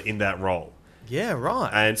in that role. Yeah, right.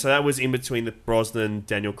 And so that was in between the Brosnan,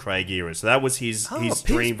 Daniel Craig era. So that was his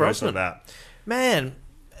dream version of that. Man,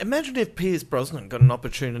 imagine if Pierce Brosnan got an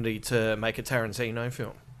opportunity to make a Tarantino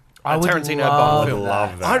film. I would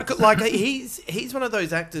love that. He's one of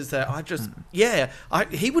those actors that I just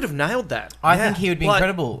he would have nailed that. I think he would be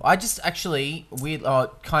incredible. I just actually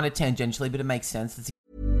kind of tangentially, but it makes sense.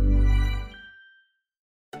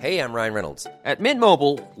 Hey, I'm Ryan Reynolds. At Mint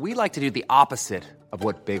Mobile, we like to do the opposite of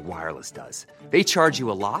what Big Wireless does. They charge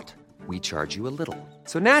you a lot. We charge you a little.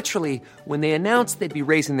 So naturally, when they announced they'd be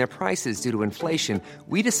raising their prices due to inflation,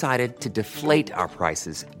 we decided to deflate our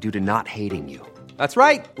prices due to not hating you. That's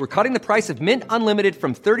right. We're cutting the price of Mint Unlimited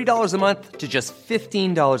from $30 a month to just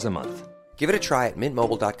 $15 a month. Give it a try at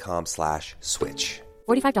mintmobile.com/switch.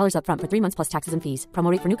 $45 up front for 3 months plus taxes and fees.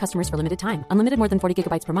 Promo rate for new customers for limited time. Unlimited more than 40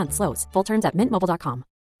 gigabytes per month. Slows full terms at mintmobile.com.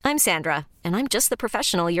 I'm Sandra, and I'm just the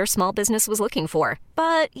professional your small business was looking for.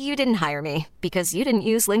 But you didn't hire me because you didn't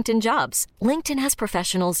use LinkedIn Jobs. LinkedIn has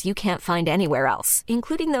professionals you can't find anywhere else,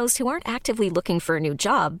 including those who aren't actively looking for a new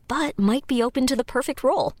job, but might be open to the perfect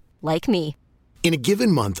role, like me. In a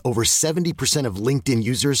given month, over 70% of LinkedIn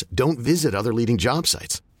users don't visit other leading job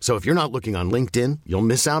sites. So if you're not looking on LinkedIn, you'll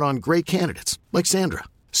miss out on great candidates like Sandra.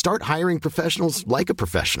 Start hiring professionals like a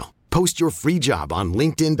professional. Post your free job on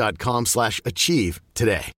linkedin.com/achieve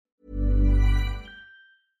today.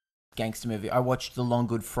 gangster movie. I watched The Long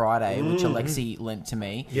Good Friday, which Alexi lent to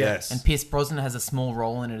me. Yes. And Pierce Brosnan has a small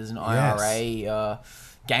role in it as an IRA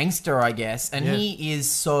gangster, I guess. And he is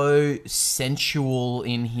so sensual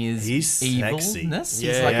in his evilness.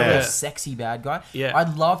 He's like a real sexy bad guy. Yeah.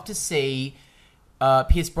 I'd love to see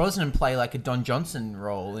Pierce Brosnan play like a Don Johnson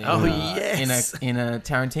role in a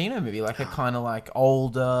Tarantino movie, like a kind of like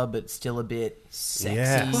older but still a bit sexy.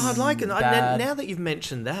 Yeah. Well, I'd like it. bad. Now that you've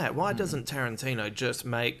mentioned that, why doesn't Tarantino just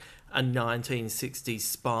make a 1960s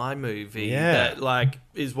spy movie that like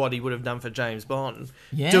is what he would have done for James Bond?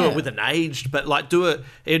 Yeah. Do it with an aged, but like do it.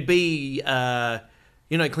 It'd be.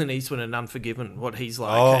 Clint Eastwood in Unforgiven, what he's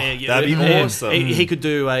like. Oh, that'd be awesome. He could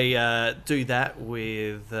do do that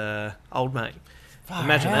with Old Mate.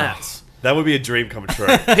 Imagine that. That would be a dream come true.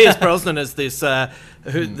 Pierce Brosnan is this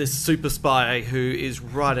this super spy who is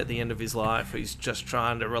right at the end of his life. He's just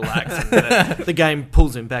trying to relax, and the game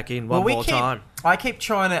pulls him back in one more time. I keep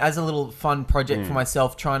trying to, as a little fun project for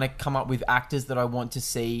myself, trying to come up with actors that I want to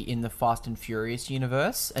see in the Fast and Furious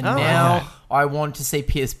universe. And now I want to see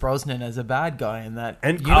Pierce Brosnan as a bad guy in that.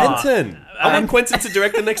 And Quentin. I want Quentin to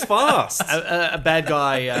direct the next Fast. A bad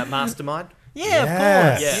guy mastermind. Yeah,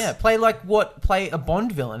 of course. Yeah, play a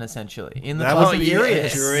Bond villain essentially in the Fast and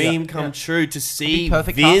Furious. Dream come true to see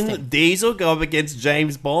perfect Vin casting. Diesel go up against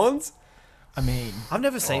James Bond. I mean, I've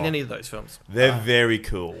never seen any of those films. They're very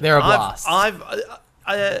cool. They're a blast.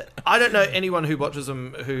 I don't know anyone who watches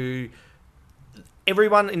them who.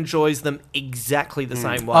 Everyone enjoys them exactly the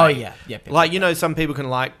same way. Oh, yeah. Like, some people can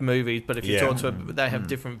like movies, but if you talk to them, they have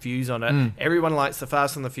different views on it. Everyone likes the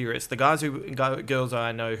Fast and the Furious. The girls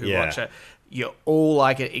I know who watch it, you all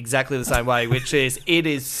like it exactly the same way, which is, it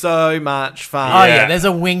is so much fun. Oh, yeah. There's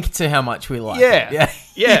a wink to how much we like it.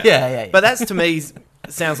 Yeah. But that's, to me,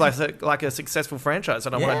 sounds like a successful franchise,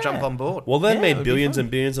 and I want to jump on board. Well, they made billions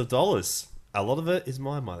and billions of dollars. A lot of it is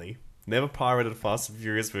my money. Never pirated a Fast and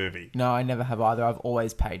Furious movie. No, I never have either. I've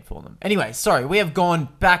always paid for them. Anyway, sorry, we have gone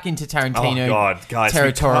back into Tarantino guys,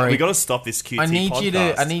 territory. We got to stop this QT I need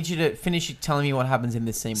podcast. you to finish telling me what happens in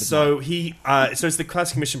this scene. So it's the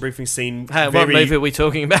classic mission briefing scene. What movie are we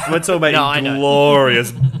talking about? We're talking about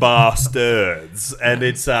Inglourious Bastards, and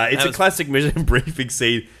it's a classic mission briefing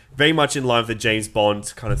scene, very much in line with the James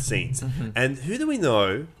Bond kind of scenes. And who do we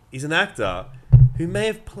know is an actor who may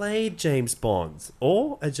have played James Bond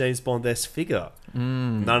or a James Bond-esque figure?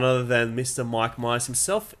 None other than Mr. Mike Myers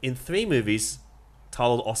himself in 3 movies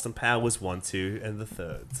titled Austin Powers 1, 2, and the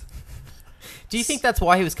third. Do you think that's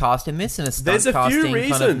why he was cast in this? In a stunt There's a casting few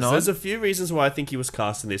reasons. kind of nod? There's a few reasons why I think he was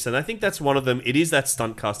cast in this, and I think that's one of them. It is that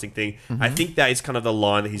stunt casting thing. I think that is kind of the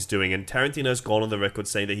line that he's doing, and Tarantino's gone on the record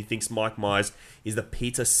saying that he thinks Mike Myers is the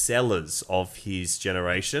Peter Sellers of his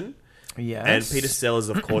generation. Yes. And Peter Sellers,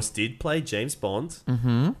 of course, did play James Bond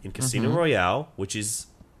in Casino Royale, which is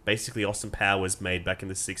basically Austin Powers made back in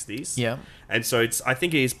the 60s. Yeah. And so I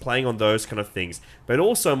think he is playing on those kind of things. But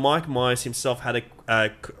also, Mike Myers himself had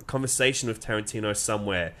a conversation with Tarantino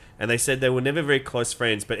somewhere, and they said they were never very close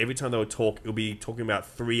friends, but every time they would talk, it would be talking about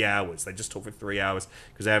 3 hours. They just talk for 3 hours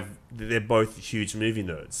because they're both huge movie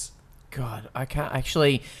nerds. God, I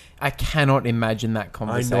cannot imagine that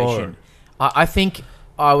conversation. I know. I think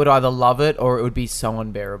I would either love it or it would be so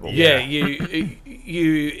unbearable. Yeah, you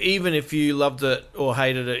even if you loved it or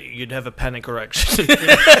hated it, you'd have a panic erection.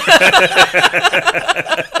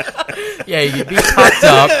 Yeah, you'd be tucked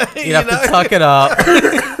up. You'd have to tuck it up.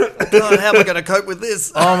 God, how am I going to cope with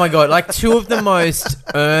this? Oh my God, like two of the most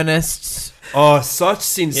earnest... Oh, such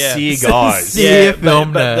sincere guys. Sincere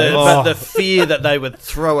film nerds. But the fear that they would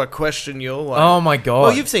throw a question your way. Oh my God.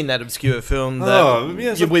 Well, you've seen that obscure film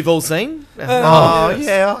that we've all seen.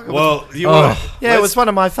 Yeah. Well, it was one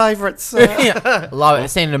of my favourites. Love it.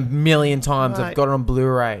 I've seen it a million times. I've got it on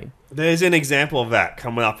Blu-ray. There's an example of that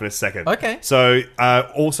coming up in a second. Okay. So,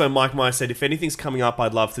 also, Mike Myers said, if anything's coming up,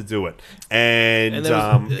 I'd love to do it. And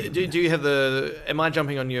do you have am I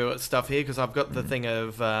jumping on your stuff here? Because I've got the thing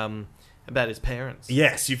of... about his parents.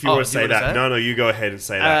 Yes, if you want to say that. No, you go ahead and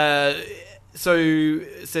say that. So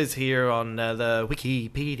it says here on the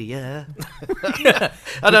Wikipedia.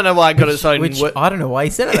 I don't know why I got its own... I don't know why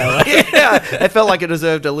he said it that way. Yeah, it felt like it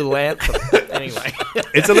deserved a little anthem. Anyway.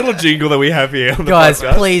 It's a little jingle that we have here on the Guys,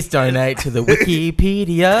 podcast. please donate to the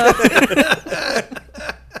Wikipedia.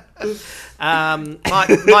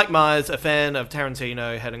 Mike Myers, a fan of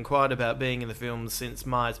Tarantino, had inquired about being in the film since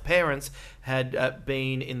Myers' parents had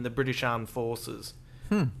been in the British Armed Forces.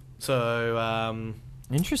 So,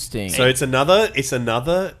 Interesting. So it's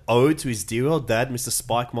another ode to his dear old dad, Mr.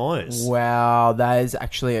 Spike Myers. Wow, that is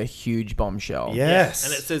actually a huge bombshell. Yes.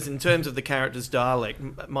 And it says, in terms of the character's dialect,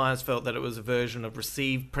 Myers felt that it was a version of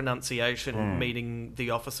received pronunciation meeting the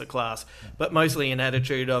officer class, but mostly an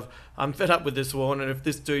attitude of, I'm fed up with this war, and if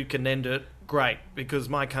this dude can end it, great, because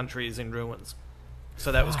my country is in ruins.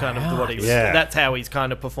 So that was kind of what he was... Yeah. That's how he's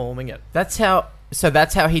kind of performing it. That's how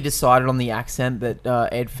he decided on the accent that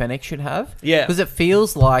Ed Fenwick should have? Yeah. Because it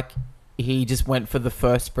feels like he just went for the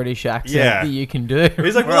first British accent that you can do.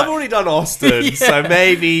 He's like, well, I've already done Austin, so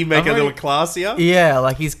maybe make it a little classier. Yeah,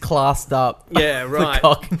 like he's classed up. Yeah, right. The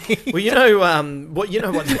Cockney. Well, you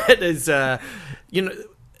know what that is.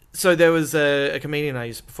 So there was a comedian I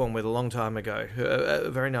used to perform with a long time ago, a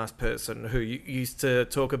very nice person who used to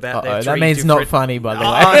talk about their three that means different... not funny, by the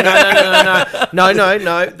way.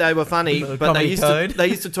 No, they were funny, but they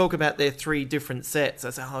used to talk about their three different sets. I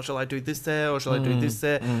said, oh, shall I do this there, or shall I do this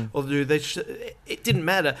there, or do this? It didn't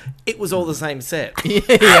matter. It was all the same set.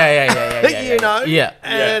 Yeah. You know? Yeah.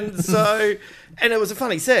 And so... And it was a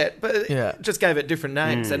funny set, but it just gave it different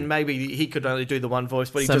names, Mm. and maybe he could only do the one voice,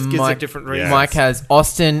 but he just gives it different reasons. Mike has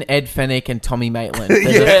Austin, Ed Fenwick, and Tommy Maitland.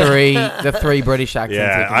 They're the three British accents.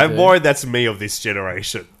 Yeah, I'm worried that's me of this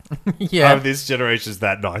generation. Yeah. This generation's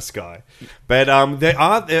that nice guy. But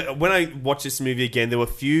when I watched this movie again, there were a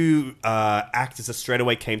few actors that straight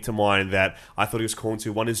away came to mind that I thought he was calling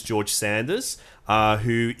to. One is George Sanders,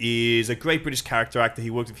 who is a great British character actor. He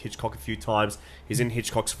worked with Hitchcock a few times. He's in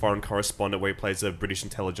Hitchcock's Foreign Correspondent, where he plays a British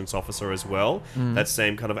intelligence officer as well. That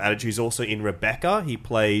same kind of attitude. He's also in Rebecca. He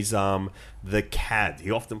plays the Cad.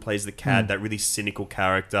 He often plays the Cad, that really cynical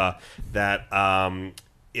character that...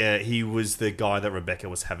 he was the guy that Rebecca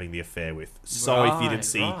was having the affair with. Sorry if you didn't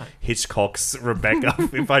see Hitchcock's Rebecca,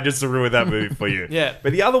 if I just ruined that movie for you. Yeah.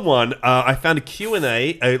 But the other one, I found a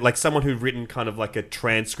Q&A, like someone who'd written kind of like a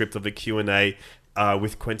transcript of the Q&A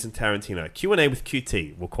with Quentin Tarantino. Q&A with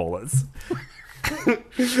QT, we'll call it.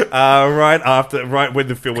 right when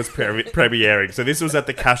the film was premiering. So this was at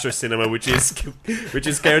the Castro Cinema, which is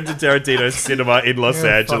Quentin Tarantino's cinema in Los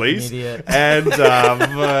Angeles. Idiot. And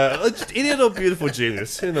idiot or beautiful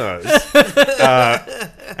genius, who knows?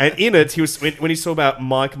 And in it, he was when he saw about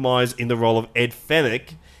Mike Myers in the role of Ed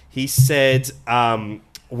Fenwick, he said,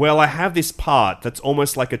 well, I have this part that's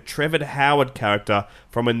almost like a Trevor Howard character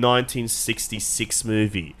from a 1966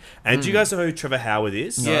 movie. And do you guys know who Trevor Howard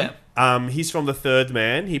is? Yeah. He's from The Third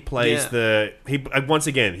Man. He plays once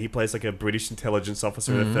again, he plays like a British intelligence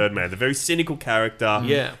officer in The Third Man. The very cynical character.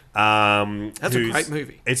 Yeah. That's a great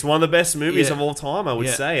movie. It's one of the best movies of all time, I would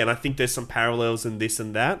say. And I think there's some parallels in this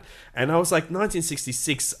and that. And I was like,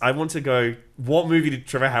 1966, I want to go, what movie did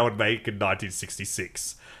Trevor Howard make in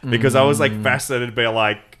 1966? Because I was like fascinated by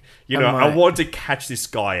like, I want to catch this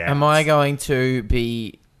guy out. Am I going to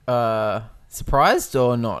be surprised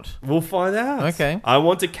or not? We'll find out. Okay. I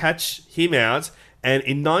want to catch him out. And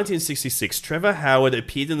in 1966, Trevor Howard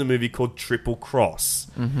appeared in the movie called Triple Cross.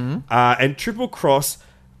 Mm-hmm. And Triple Cross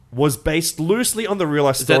was based loosely on the real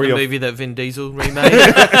life story of... Is that the movie that Vin Diesel remade?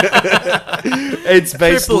 It's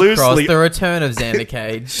based Triple loosely... Cross, the return of Xander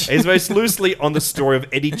Cage. It's based loosely on the story of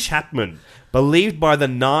Eddie Chapman, believed by the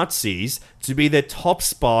Nazis to be their top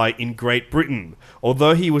spy in Great Britain,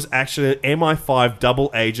 although he was actually an MI5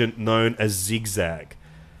 double agent known as Zigzag.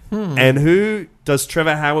 And who does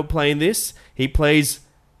Trevor Howard play in this? He plays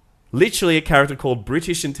literally a character called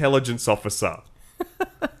British Intelligence Officer.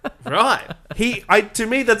 Right. To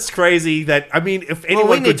me, that's crazy. That if anyone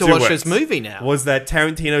we need could to do watch it, this movie now. Was that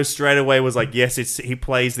Tarantino straight away was like, yes, he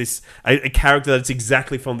plays this a character that's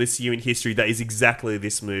exactly from this year in history that is exactly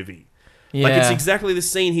this movie. Yeah. Like, it's exactly the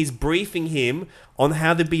scene. He's briefing him on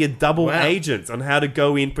how to be a double agent, on how to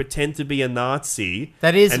go in, pretend to be a Nazi.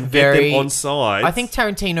 That is and very... get them on side. I think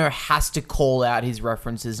Tarantino has to call out his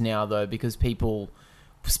references now, though, because people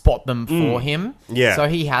spot them for him. Yeah. So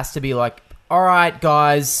he has to be like, all right,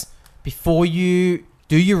 guys, before you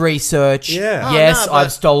do your research, yes,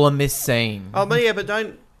 I've stolen this scene. Oh, but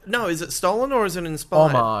don't... No, is it stolen or is it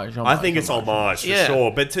inspired? Homage. I think it's homage for sure.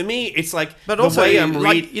 But to me, it's like but the also, way I'm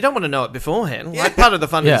you don't want to know it beforehand. Like, part of the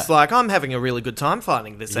fun is like, I'm having a really good time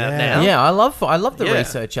finding this out now. Yeah, I love the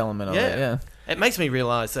research element of it. Yeah. It makes me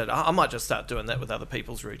realise that I might just start doing that with other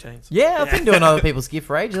people's routines. Yeah, I've been doing other people's GIF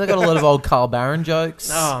for ages. I got a lot of old Carl Barron jokes.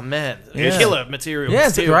 Oh, man. Killer material. Yeah,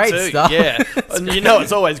 it's great too. stuff. Yeah. And you know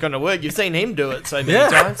it's always going to work. You've seen him do it so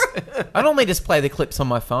many times. I normally just play the clips on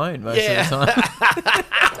my phone most of the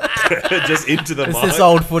time. Just into the It's mic. this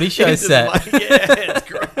old footy show set. Yeah, it's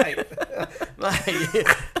great. Mate,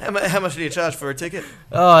 How much do you charge for a ticket?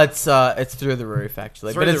 Oh, it's through the roof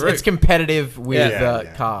actually, Through but the roof. it's competitive with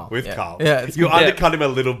Yeah. Carl. With yeah. Carl. Yeah, it's You competitive. undercut him a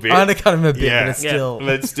little bit. I undercut him a bit, Yeah. but it's Yeah. still But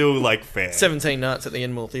it's still like fair. 17 nights at the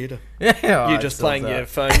Enmore Theatre. Yeah, You I just saw playing that. your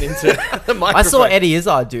phone into the microphone. I saw Eddie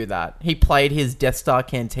Izzard do that. He played his Death Star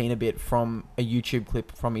Cantina bit from a YouTube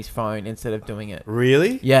clip from his phone instead of doing it.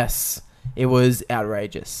 Really? Yes. It was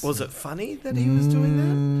outrageous. Was it funny that he was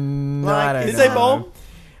doing that? I don't Did know. they bomb?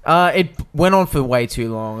 It went on for way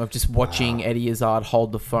too long of just watching Eddie Izzard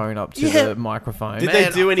hold the phone up to Yeah. the microphone. Did they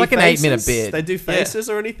do any like an faces? 8-minute bit. They do faces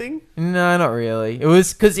or anything? No, not really. It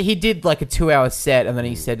was because he did like a 2-hour set, and then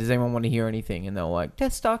he said, "Does anyone want to hear anything?" And they were like,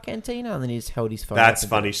 "Death Star Cantina," and then he just held his phone. That's up and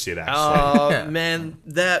funny did it. shit, actually. Oh, man,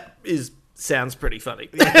 that sounds pretty funny.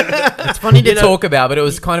 It's funny to talk about, but it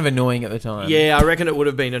was kind of annoying at the time. Yeah, I reckon it would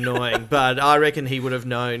have been annoying, but I reckon he would have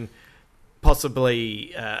known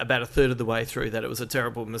possibly about a third of the way through that it was a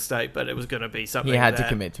terrible mistake, but it was going to be something He had to that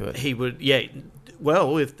commit to it. He would,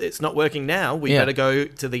 well, if it's not working now, we Yeah. better go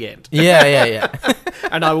to the end. Yeah.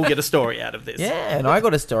 And I will get a story out of this. Yeah, and I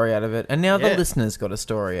got a story out of it, and now the Yeah. listeners got a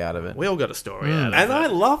story out of it. We all got a story out of And it. I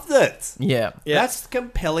loved it. Yeah. That's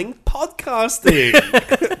compelling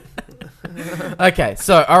podcasting. Okay,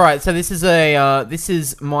 so all right, so this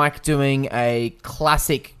is Mike doing a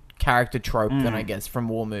classic character trope, then I guess from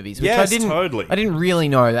war movies, which Yes, I didn't really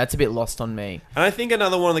know. That's a bit lost on me. And I think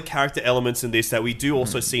another one of the character elements in this that we do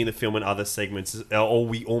also see in the film and other segments, or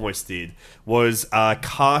we almost did, was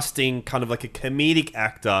casting kind of like a comedic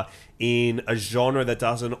actor in a genre that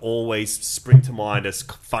doesn't always spring to mind as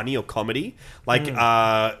funny or comedy. Like,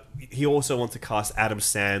 he also wants to cast Adam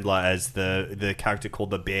Sandler as the character called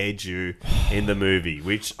the Bear Jew in the movie,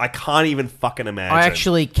 which I can't even fucking imagine. I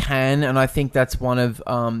actually can, and I think that's one of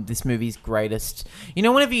this movie's greatest. You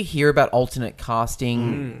know, whenever you hear about alternate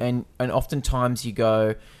casting, and oftentimes you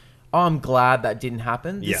go, "Oh, I'm glad that didn't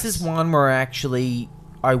happen." Yes. This is one where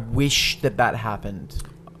I wish that happened.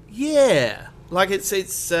 Yeah. Like, it's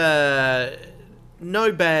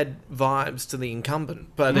no bad vibes to the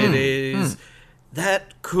incumbent, but it is...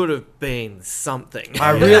 That could have been something.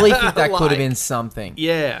 I really think that could Like, have been something.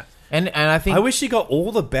 Yeah. And I think I wish he got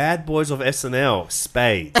all the bad boys of SNL.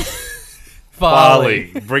 Spade,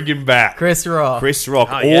 Farley, Farley, bring him back. Chris Rock,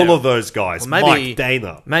 all Oh, yeah. of those guys. Well, Mike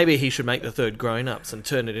Dana. Maybe he should make the third Grown Ups and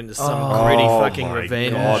turn it into some Oh, pretty fucking my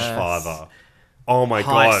revenge. Godfather. Oh my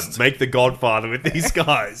Heist. god. Make the Godfather with these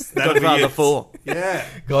guys. That'd be Godfather it. 4. Yeah.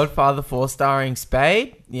 Godfather 4 starring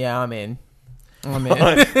Spade. Yeah, I'm in.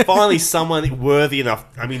 Finally, someone worthy enough.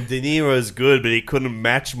 I mean, De Niro's good, but he couldn't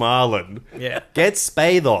match Marlon. Yeah. Get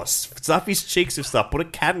Spados. Stuff his cheeks with stuff. Put a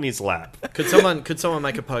cat in his lap. Could someone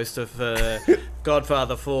make a poster for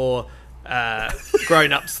Godfather 4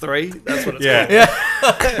 Grown Ups 3? That's what it's Yeah.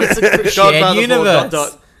 called. It's a shared Godfather 4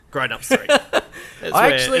 universe. Grown Ups 3.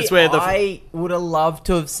 I would have loved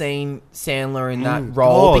to have seen Sandler in that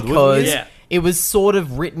role God, wouldn't because you? Yeah. it was sort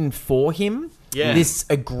of written for him. Yeah. This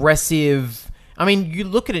aggressive... I mean, you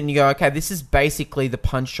look at it and you go, okay, this is basically the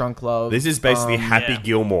Punch Drunk Love. This is basically Happy yeah.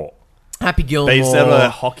 Gilmore. Happy Gilmore. They used to have a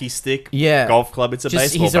hockey stick, Yeah. golf club. It's a Just,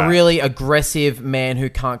 baseball he's bat. a really aggressive man who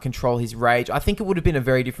can't control his rage. I think it would have been a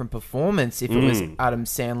very different performance if it was Adam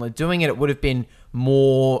Sandler doing it. It would have been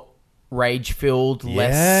more rage-filled,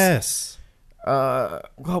 less... Yes.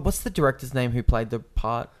 God, what's the director's name who played the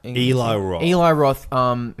part? Eli Roth. Eli Roth,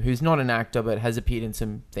 who's not an actor but has appeared in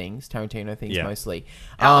some things, Tarantino things Yeah. mostly.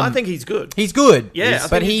 I think he's good. He's good. Yeah, I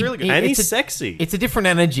think he's really good. And it's he's a- sexy. It's a different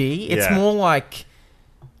energy. It's Yeah. more like,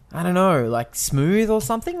 I don't know, like smooth or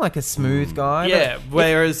something, like a smooth guy. Yeah,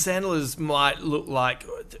 whereas Sandler's might look like,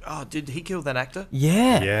 oh, did he kill that actor?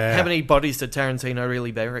 Yeah. Yeah. How many bodies did Tarantino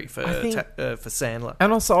really bury for I think- for Sandler?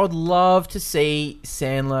 And also, I'd love to see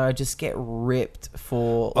Sandler just get ripped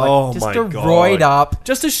for, like, Oh just my to God. roid up.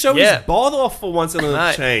 Just to show Yeah. his bod off for once in a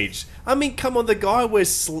Mate. change. I mean, come on, the guy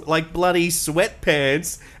wears like bloody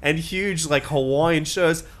sweatpants and huge like Hawaiian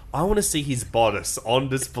shirts. I want to see his bodice on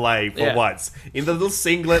display for Yeah. once. In the little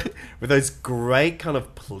singlet with those great kind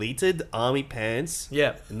of pleated army pants.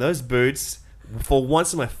 Yeah. And those boots. For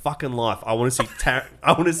once in my fucking life, I want to see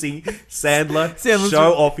I want to see Sandler Sandler's-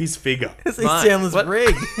 show off his figure. See Right. Sandler's What-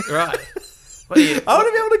 rig. Right. What do you, I want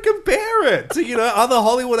to be able to compare it to, other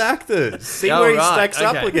Hollywood actors. See Oh, where he right, stacks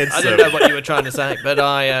up okay. against I them. didn't know what you were trying to say, but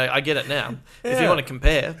I get it now. If you want to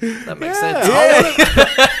compare, that makes sense.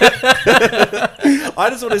 I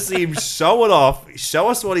just want to see him show it off, show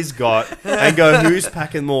us what he's got, and go, who's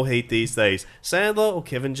packing more heat these days? Sandler or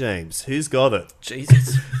Kevin James? Who's got it?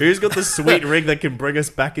 Jesus. Who's got the sweet rig that can bring us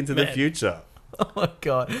back into the Man. future? Oh my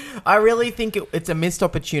god! I really think it's a missed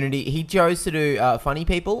opportunity. He chose to do Funny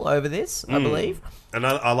People over this, I believe. And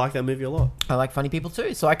I like that movie a lot. I like Funny People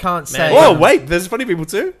too, so I can't say. Oh wait, there's Funny People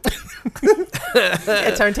too.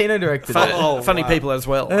 Yeah, Tarantino directed it. Funny People as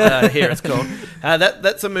well. Here it's called.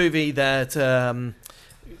 That's a movie that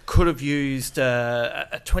could have used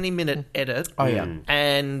a 20-minute edit. Oh yeah,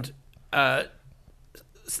 and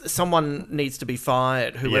someone needs to be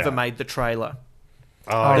fired. Whoever made the trailer.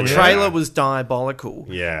 The trailer was diabolical.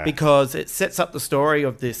 Yeah. Because it sets up the story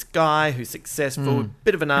of this guy who's successful,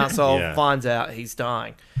 bit of an arsehole, finds out he's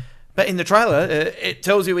dying. But in the trailer, it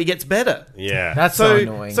tells you he gets better. Yeah. That's so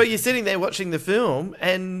annoying. So you're sitting there watching the film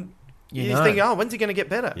and you're thinking, oh, when's he going to get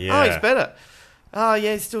better? Yeah. Oh, he's better. Oh,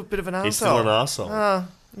 yeah, he's still a bit of an arsehole. He's still an arsehole. Oh,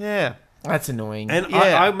 yeah. That's annoying. And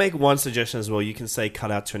Yeah. I make one suggestion as well. You can say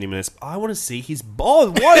cut out 20 minutes. I want to see his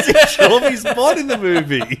bod. Why is he show off his bod in the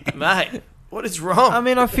movie? Mate, what is wrong? I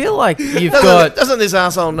mean, I feel like you've got. Doesn't this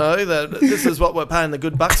arsehole know that this is what we're paying the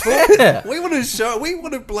good bucks for? Yeah. We want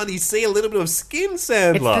to bloody see a little bit of skin, It's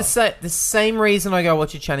Sandler. the same reason I go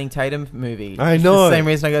watch a Channing Tatum movie. I It's know. the same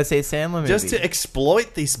reason I go see a Sandler movie. Just to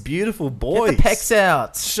exploit these beautiful boys. get the pecs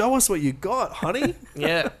out. Show us what you got, honey.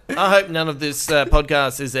 Yeah. I hope none of this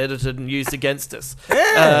podcast is edited and used against us.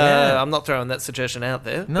 I'm not throwing that suggestion out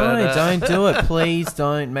there. No, but, don't do it. Please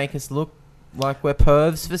don't make us look like we're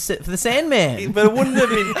pervs for the Sandman. But wouldn't it have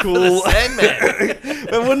been cool? Sandman.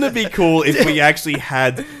 But wouldn't it be cool if we actually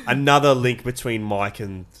had another link between Mike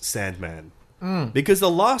and Sandman? Because the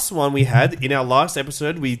last one we had, in our last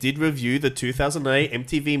episode, we did review the 2008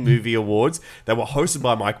 MTV Movie Awards that were hosted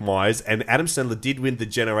by Mike Myers, and Adam Sandler did win the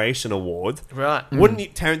Generation Award. Right.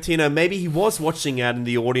 Wouldn't Tarantino, maybe he was watching out in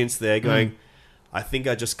the audience there going, I think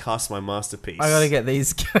I just cast my masterpiece. I gotta get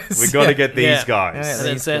these guys. We got to get these guys. Yeah. And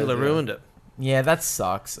then These Sandler guys, yeah. ruined it. Yeah, that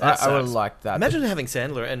sucks. That I would have sucks. liked that. Imagine having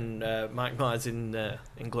Sandler and Mike Myers in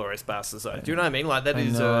Glorious Bastards, though. Do you know what I mean? Like, that I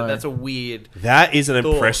is know. that's a weird... That is an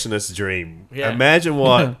thought. impressionist dream. Yeah. Imagine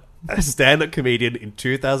what a stand-up comedian in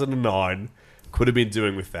 2009 could have been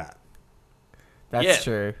doing with that. That's Yeah.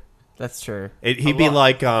 true. That's true. He'd be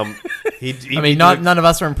like, he'd I be mean, none of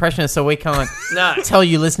us are impressionists, so we can't No. tell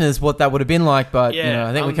you listeners what that would have been like. But you Yeah, know,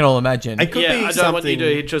 I think we can all imagine. It could be I don't want you something-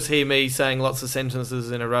 to just hear me saying lots of sentences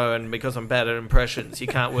in a row, and because I'm bad at impressions, you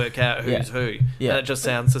can't work out who's who. Yeah. That just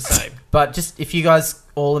sounds the same. But just if you guys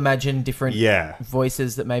all imagine different Yeah.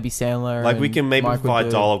 voices that maybe Sandler, Like, we and can maybe Mike would provide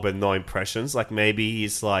do. dialogue but no impressions. Like, maybe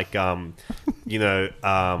he's like, Michael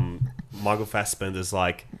Fassbender's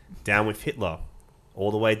like, down with Hitler, all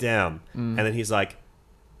the way down. And then he's like,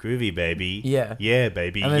 groovy, baby. Yeah. Yeah,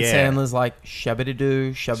 baby, And then yeah. Sandler's like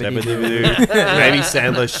shabba-da-doo, shabba-da-doo. Shabba-doo-doo. Maybe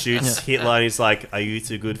Sandler shoots Hitler and he's like, are you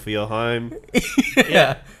too good for your home?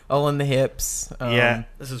 Yeah, all in the hips. Yeah.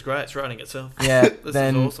 This is great. It's writing itself. Yeah. This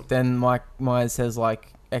then is awesome. then Mike Myers says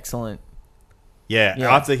like, excellent. Yeah.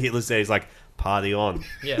 Yeah. After Hitler's dead, he's like, party on.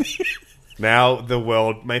 Yeah. Now the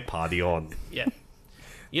world may party on. Yeah.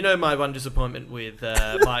 You know, my one disappointment with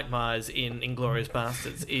Mike Myers in Inglourious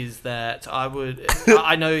Bastards is that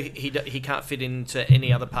I know he can't fit into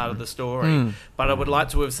any other part of the story, but I would like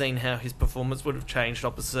to have seen how his performance would have changed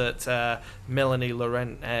opposite Melanie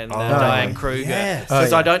Laurent and Diane Kruger. yes.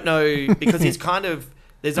 Because Oh, yeah. I don't know, because he's kind of,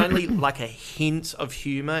 there's only like a hint of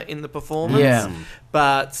humour in the performance, Yeah.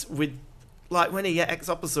 but with... Like, when he acts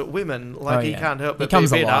opposite women, like, Oh, he yeah. can't help He but be a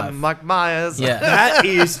comes bit, alive. I'm Mike Myers. Yeah. That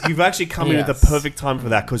is, you've actually come in at the Yes. perfect time for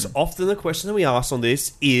that, because often the question that we ask on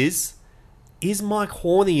this is Mike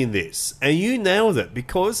horny in this? And you nailed it,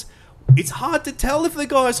 because it's hard to tell if the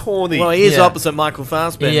guy's horny. Well, he is Yeah. opposite Michael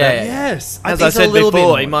Fassbender. Yeah. Yes. As think I he's a said little bit before,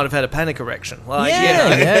 more. he might have had a panic erection. Like, Yeah,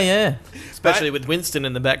 you know, yeah. especially with Winston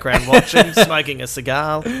in the background watching, smoking a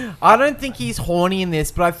cigar. I don't think he's horny in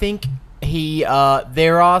this, but I think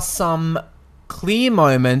there are some clear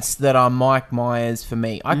moments that are Mike Myers for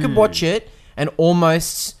me. I could watch it and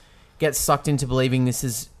almost get sucked into believing this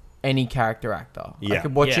is any character actor. Yeah. I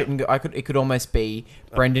could watch Yeah. it and it could almost be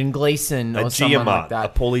Brendan Gleeson a or someone like Giamatti, that. a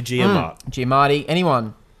Paulie Giamatti. Giamatti,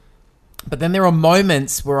 anyone. But then there are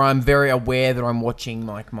moments where I'm very aware that I'm watching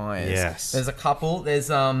Mike Myers. Yes. There's a couple.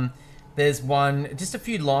 There's one, just a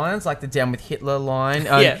few lines, like the "Down with Hitler" line.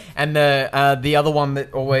 Yeah. And the other one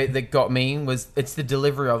that got me was it's the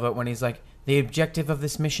delivery of it when he's like, "The objective of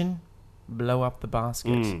this mission, blow up the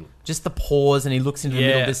basket." Just the pause, and he looks into the Yeah.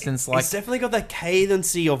 middle distance like, It's definitely got that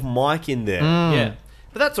cadency of Mike in there. Yeah.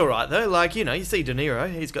 But that's all right, though. Like, you know, you see De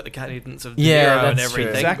Niro, he's got the cadence of De Yeah, Niro and that's true.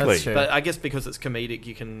 everything. Exactly. That's true. But I guess because it's comedic,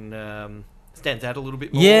 you can... stands out a little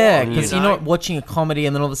bit more. yeah, you because know? you're not watching a comedy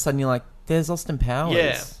and then all of a sudden you're like, there's Austin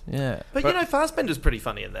Powers. Yeah. But you know, Fassbender's pretty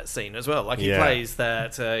funny in that scene as well. Like he plays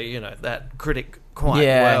that, that critic quite well.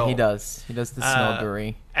 Yeah, he does. He does the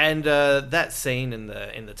snobbery. And that scene in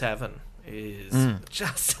the tavern is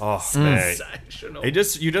just sensational. You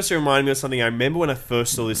just remind me of something. I remember when I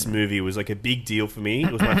first saw this movie, it was like a big deal for me.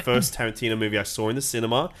 It was my first Tarantino movie I saw in the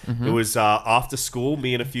cinema. It was after school.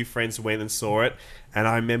 Me and a few friends went and saw it. And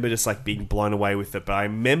I remember just like being blown away with it. But I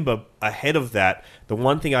remember ahead of that, the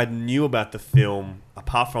one thing I knew about the film,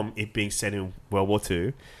 apart from it being set in World War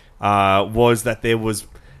II, was that there was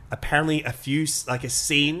apparently a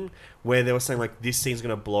scene where they were saying like, this scene's going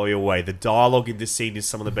to blow you away. The dialogue in this scene is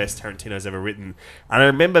some of the best Tarantino's ever written. And I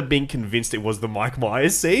remember being convinced it was the Mike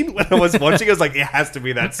Myers scene when I was watching. I was like, it has to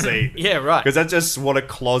be that scene. Yeah, right. Because that's just what a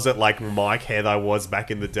closet like Mike head I was back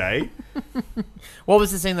in the day. What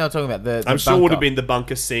was the scene they were talking about? The I'm sure it bunker? would have been the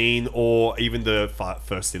bunker scene or even the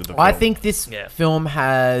first scene of the film. I think this film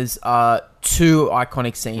has 2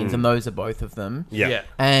 iconic scenes, and those are both of them. Yeah.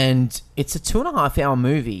 And it's a 2.5-hour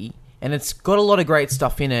movie, and it's got a lot of great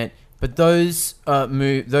stuff in it. But those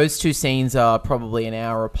 2 scenes are probably an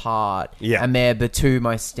hour apart. Yeah. And they're the 2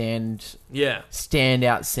 most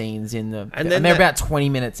standout scenes in the... And they're about 20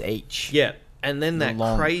 minutes each. Yeah. And then that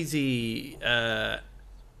crazy,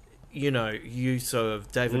 use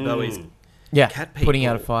of David Bowie's cat people. Putting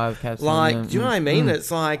out a fire of cats. Like, do you know what I mean?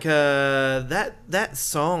 It's like that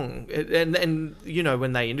song, and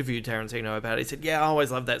when they interviewed Tarantino about it, he said, "Yeah, I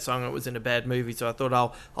always loved that song. It was in a bad movie, so I thought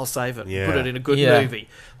I'll save it, and put it in a good movie."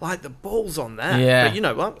 Like the balls on that. Yeah. But you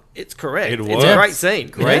know what? It's correct. It It's works. a great scene.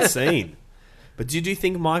 Great scene. But did you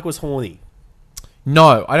think Mike was horny?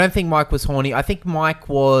 No, I don't think Mike was horny. I think Mike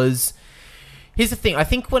was... Here's the thing. I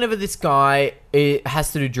think whenever this guy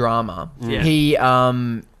has to do drama, he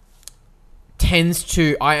tends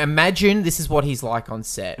to... I imagine this is what he's like on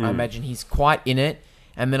set. I imagine he's quite in it,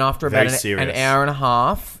 and then after about an hour and a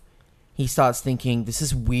half, he starts thinking, this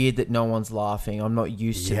is weird that no one's laughing. I'm not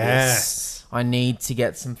used to this. I need to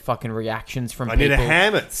get some fucking reactions from people. I need to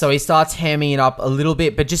ham it. So he starts hamming it up a little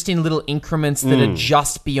bit, but just in little increments that are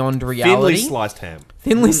just beyond reality. Thinly sliced ham.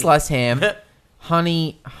 Thinly sliced ham.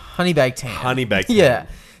 Honey baked ham. Honey baked ham. Yeah.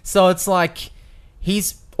 So it's like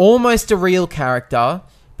he's almost a real character,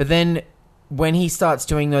 but then when he starts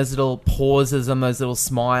doing those little pauses and those little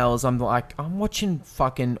smiles, I'm like, I'm watching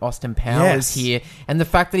fucking Austin Powers here. And the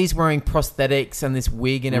fact that he's wearing prosthetics and this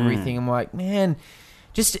wig and everything, I'm like, man,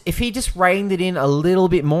 just if he just reined it in a little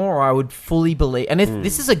bit more, I would fully believe. And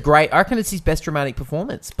this is I reckon it's his best dramatic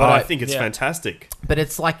performance. But I think it's fantastic. But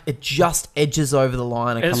it's like it just edges over the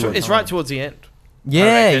line a couple of times. It's right towards the end.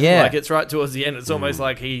 Yeah. Like it's right towards the end. It's almost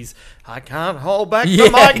like I can't hold back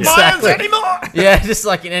the Mike Myers anymore. Yeah, just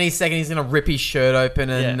like in any second he's gonna rip his shirt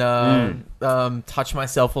open and Touch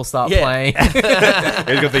Myself will start playing. He's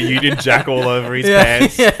got the Union Jack all over his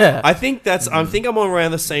pants. Yeah. I think I think I'm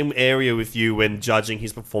around the same area with you when judging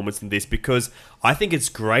his performance in this, because I think it's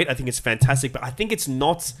great. I think it's fantastic, but I think it's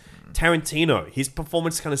not Tarantino. His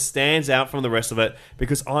performance kind of stands out from the rest of it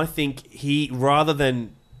because I think he, rather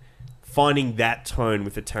than finding that tone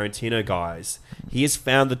with the Tarantino guys, he has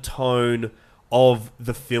found the tone of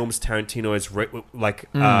the films Tarantino is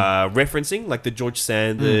referencing, like the George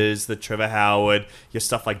Sanders, the Trevor Howard, your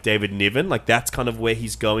stuff like David Niven. Like that's kind of where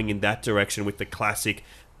he's going in that direction with the classic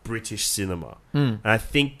British cinema. And I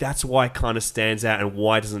think that's why it kind of stands out and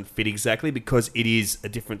why it doesn't fit exactly, because it is a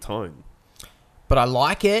different tone. But I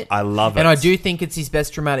like it. I love it. And I do think it's his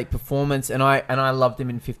best dramatic performance, and I loved him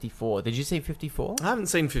in 54. Did you see 54? I haven't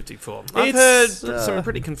seen 54. I've heard some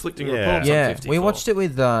pretty conflicting reports on 54. We watched it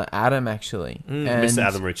with Adam, actually. And, Mr.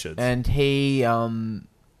 Adam Richards. And he...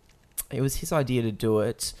 it was his idea to do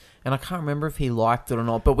it, and I can't remember if he liked it or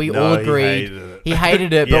not, but we all agreed... He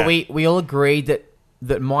hated it, but we all agreed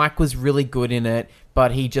that Mike was really good in it,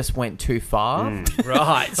 but he just went too far.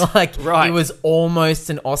 Right. It was almost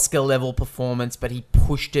an Oscar-level performance, but he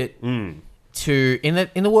pushed it to...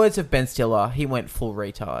 In the words of Ben Stiller, he went full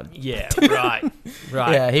retard. Yeah, right.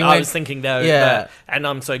 Yeah, I was thinking though, and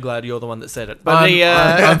I'm so glad you're the one that said it. But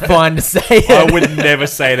I'm fine to say it. I would never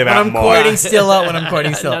say it about when I'm Mike. quoting Stiller.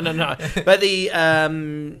 No. But it's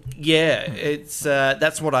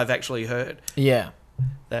that's what I've actually heard. Yeah.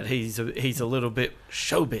 That he's a little bit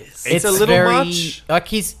showbiz. It's a little much. Like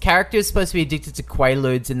his character is supposed to be addicted to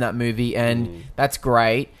Quaaludes in that movie, and that's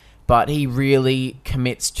great. But he really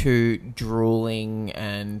commits to drooling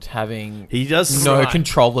and having no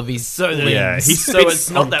control of his limbs. So it's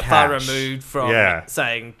not that far removed from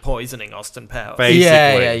saying poisoning Austin Powers.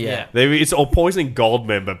 Basically. Yeah. It's or poisoning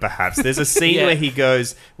Goldmember, perhaps. There's a scene where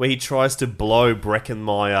he tries to blow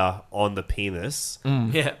Breckenmeyer on the penis.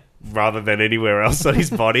 Yeah. rather than anywhere else on his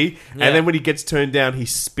body. Yeah. And then when he gets turned down, he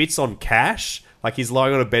spits on cash. Like he's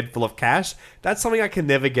lying on a bed full of cash. That's something I can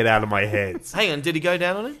never get out of my head. Hang on, did he go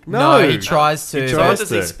down on it? No, he tries to. He So tries what does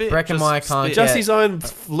he to. spit? Breckenmeyer Just can't. spit? Just Yeah. his own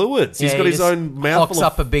fluids. He's Yeah, got he his just own mouthful hocks of...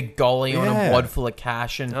 up a big golly on Yeah. a wad full of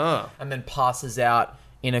cash and Oh. then passes out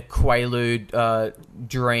in a quaalude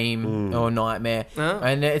dream or nightmare. Oh.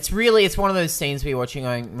 And it's one of those scenes where you're watching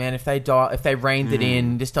going, man, if they reined it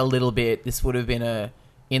in just a little bit, this would have been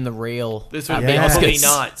in the reel. This at would the be Oscars. Boogie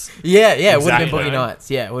Nights. Yeah, it would have been Exactly. Boogie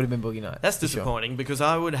Nights. Yeah, it would have been Boogie Nights. That's for sure. disappointing because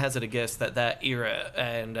I would hazard a guess that era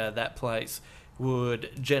and that place would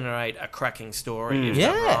generate a cracking story. If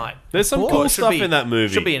Yeah. done right. There's some Cool. cool It should stuff be- in that movie.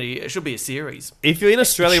 It should be a series. If you're in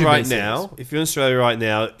Australia should be right a series.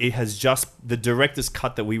 now, it has just the director's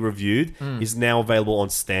cut that we reviewed is now available on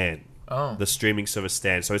Stan, the streaming service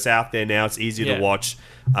Stan. So it's out there now. It's easy Yeah. to watch.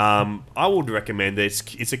 I would recommend it.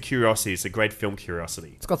 It's a curiosity. It's a great film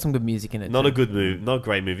curiosity. It's got some good music in it. Not too. a good movie, not a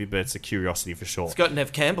great movie, but it's a curiosity for sure. It's got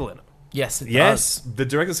Nev Campbell in it. Yes, it Yes, does. the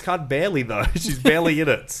director's cut barely though. She's barely in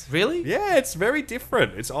it. Really? Yeah, it's very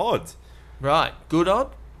different. It's odd. Right. Good odd?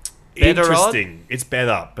 Better odd? Interesting. It's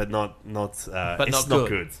better, but not. It's not not good.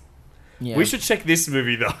 good. Yeah. We should check this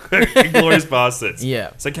movie though, Inglourious Bastards. Yeah.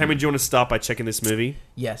 So Cameron, do you want to start by checking this movie?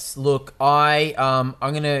 Yes. Look, I'm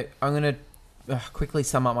gonna quickly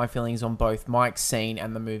sum up my feelings on both Mike's scene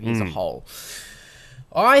and the movie as a whole.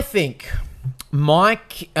 I think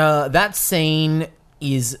Mike, that scene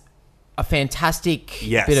is a fantastic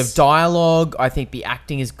Yes. bit of dialogue. I think the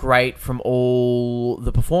acting is great from all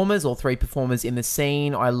the performers, all three performers in the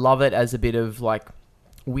scene. I love it as a bit of like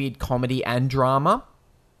weird comedy and drama.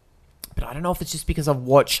 But I don't know if it's just because I've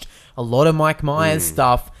watched a lot of Mike Myers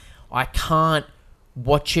stuff. I can't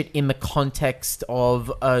watch it in the context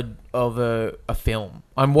of a film.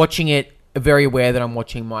 I'm watching it very aware that I'm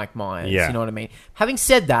watching Mike Myers. Yeah. You know what I mean? Having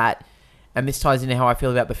said that, and this ties into how I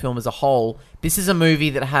feel about the film as a whole, this is a movie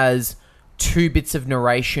that has 2 bits of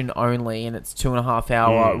narration only, and it's 2.5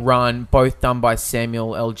 hour run, both done by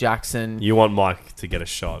Samuel L. Jackson. You want Mike to get a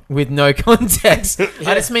shot. With no context.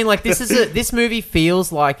 I just mean like this movie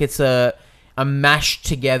feels like it's a mash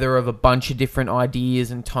together of a bunch of different ideas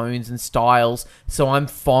and tones and styles. So I'm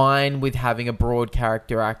fine with having a broad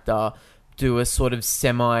character actor do a sort of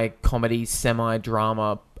semi-comedy,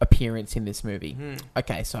 semi-drama appearance in this movie.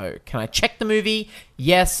 Okay, so can I check the movie?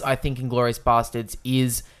 Yes, I think Inglourious Bastards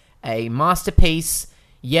is a masterpiece.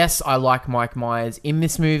 Yes, I like Mike Myers in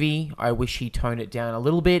this movie. I wish he toned it down a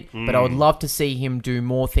little bit, but I would love to see him do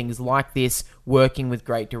more things like this, working with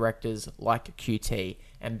great directors like QT.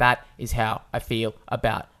 And that is how I feel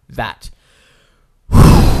about that.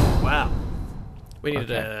 Wow. We need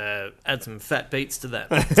to add some fat beats to that.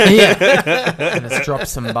 Yeah. Let's drop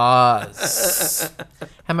some bars.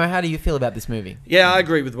 Hamo, how do you feel about this movie? Yeah, I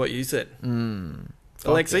agree with what you said.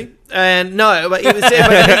 Alexi? And no, but it was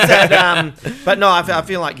but no, I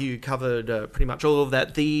feel like you covered pretty much all of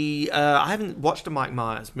that. I haven't watched a Mike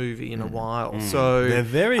Myers movie in a while, so They're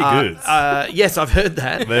very good. Yes, I've heard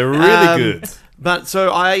that. They're really good. But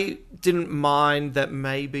so I didn't mind that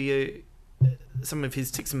maybe some of his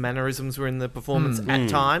tics and mannerisms were in the performance at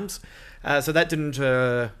times. So that didn't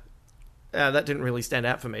really stand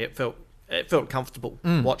out for me. It felt comfortable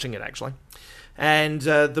watching it actually. And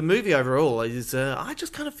the movie overall is, I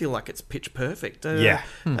just kind of feel like it's pitch perfect.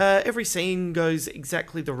 Every scene goes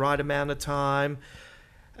exactly the right amount of time.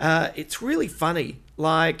 It's really funny.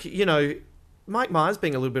 Like, you know, Mike Myers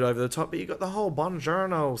being a little bit over the top, but you got the whole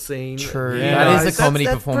Buongiorno scene. True. You That know, is a comedy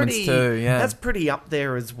that's performance pretty- too, yeah. That's pretty up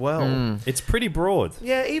there as well. It's pretty broad.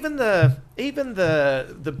 Yeah, even the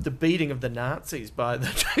beating of the Nazis by the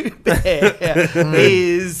two bear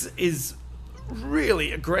is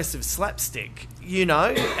really aggressive slapstick, you know,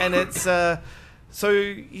 and it's I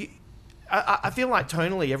feel like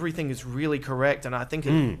tonally everything is really correct, and I think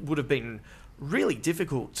it would have been really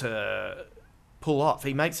difficult to pull off.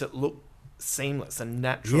 He makes it look seamless and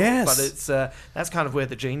natural, Yes. but it's that's kind of where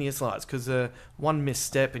the genius lies, because one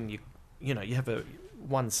misstep and you know you have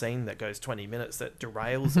one scene that goes 20 minutes that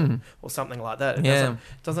derails it or something like that. It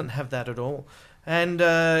doesn't have that at all. And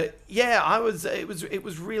it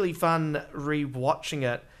was really fun rewatching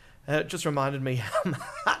it. It just reminded me how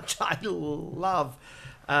much I love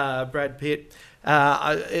Brad Pitt.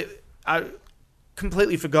 I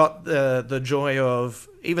completely forgot the joy of,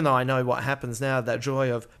 even though I know what happens now, that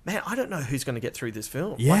joy of, man, I don't know who's going to get through this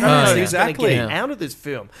film. Yeah, Like, I don't know who's exactly. going to get out of this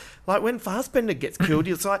film. Like when Fassbender gets killed,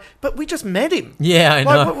 it's like, but we just met him. Yeah, I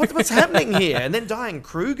know. What's happening here? And then Diane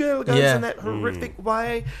Kruger goes Yeah. in that horrific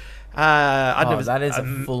way. That is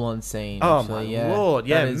a full-on scene. Oh actually. my lord!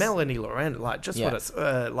 Yeah, That is- Melanie Laurent, like just what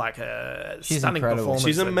a She's stunning incredible. performance.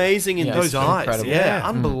 She's amazing in those this eyes. film. Yeah,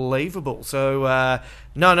 unbelievable. So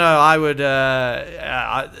no, I would.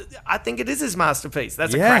 I think it is his masterpiece.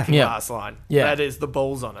 That's a cracking last line. Yeah. That is the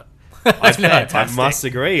balls on it. I must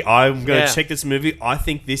agree. I'm going to Yeah. check this movie. I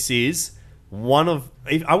think this is one of...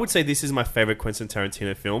 I would say this is my favorite Quentin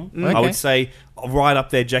Tarantino film. I would say right up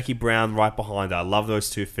there, Jackie Brown right behind her. I love those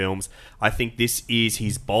two films. I think this is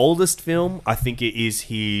his boldest film. I think it is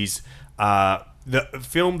his... the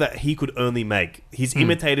film that he could only make. His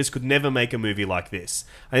imitators could never make a movie like this.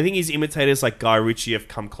 I think his imitators like Guy Ritchie have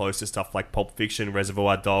come close to stuff like Pulp Fiction,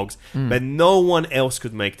 Reservoir Dogs, but no one else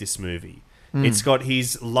could make this movie. It's got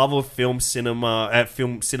his love of film cinema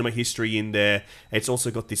history in there. It's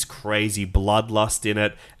also got this crazy bloodlust in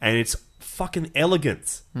it, and it's fucking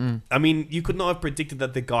elegant. I mean, you could not have predicted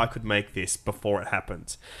that the guy could make this before it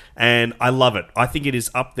happened, and I love it. I think it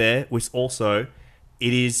is up there with also,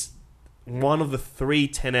 it is one of the 3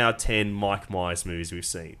 10 out of 10 Mike Myers movies we've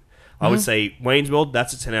seen. I would say Wayne's World,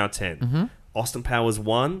 that's a 10 out of 10. Austin Powers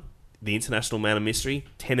 1, The International Man of Mystery,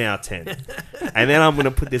 10 out of 10. And then I'm going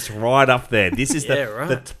to put this right up there. This is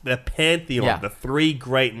the pantheon, the 3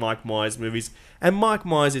 great Mike Myers movies. And Mike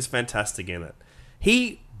Myers is fantastic in it.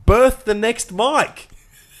 He birthed the next Mike.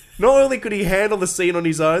 Not only could he handle the scene on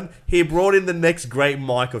his own, he brought in the next great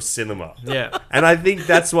Mike of cinema. Yeah. And I think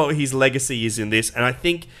that's what his legacy is in this. And I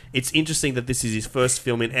think it's interesting that this is his first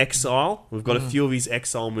film in exile. We've got a few of his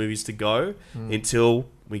exile movies to go until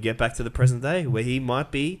we get back to the present day, where he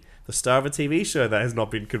might be the star of a TV show that has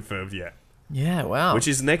not been confirmed yet. Yeah, wow. Which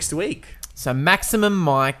is next week. So maximum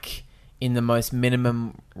Mike in the most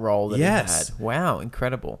minimum role that he had. Wow,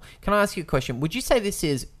 incredible. Can I ask you a question? Would you say this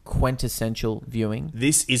is quintessential viewing?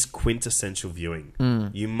 This is quintessential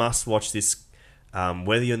viewing. You must watch this,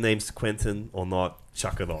 whether your name's Quentin or not,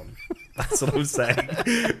 chuck it on. That's what I'm saying.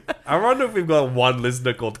 I wonder if we've got one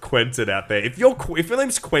listener called Quentin out there. If your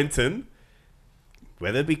name's Quentin,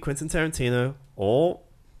 whether it be Quentin Tarantino or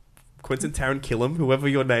Quentin Tarantillam, whoever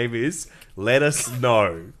your name is, let us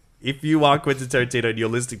know. If you are Quentin Tarantino and you're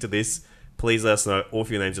listening to this, please let us know. Or if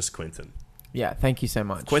your name's just Quentin. Yeah, thank you so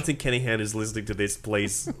much. Quentin Kenningham is listening to this,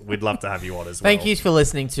 please. We'd love to have you on as well. Thank you for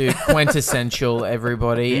listening to Quintessential,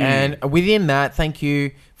 everybody. And within that, thank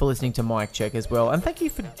you for listening to Mike Check as well. And thank you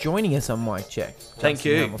for joining us on Mike Check. Thank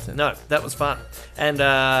Justin you. Hamilton. No, that was fun. And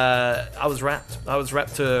I was rapt. I was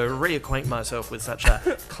rapt to reacquaint myself with such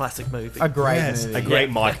a classic movie. A great movie. A great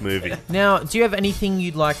Mike movie. Now, do you have anything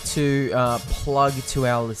you'd like to plug to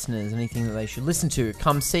our listeners? Anything that they should listen to,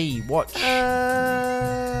 come see, watch?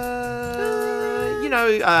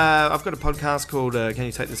 I've got a podcast called Can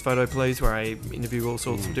You Take This Photo Please, where I interview all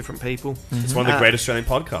sorts of different people. It's one of the great Australian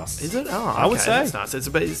podcasts. Is it? Oh, I would say. That's nice.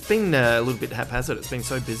 It's been a little bit haphazard. It's been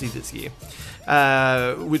so busy this year,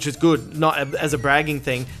 which is good. Not as a bragging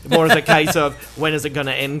thing, more as a case of when is it going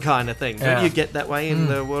to end kind of thing. Don't you get that way in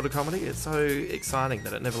the world of comedy? It's so exciting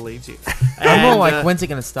that it never leaves you. I'm more like, when's it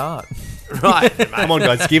going to start? Right. Mate. Come on,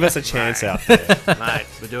 guys. Give us a chance out there. Mate,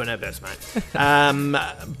 we're doing our best, mate.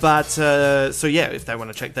 So yeah, if they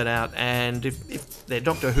want to check that out, and if they're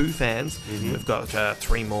Doctor Who fans, we've got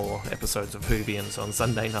 3 more episodes of Whovians on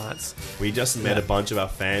Sunday nights. We just met a bunch of our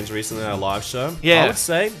fans recently at our live show. Yeah. I would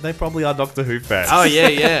say they probably are Doctor Who fans. Oh,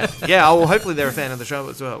 yeah. Oh, well, hopefully they're a fan of the show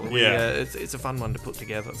as well. Yeah. It's a fun one to put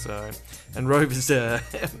together. So, and Rove is,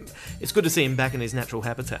 it's good to see him back in his natural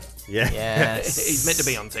habitat. Yeah. Yes. He's meant to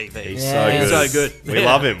be on TV. He's so good. We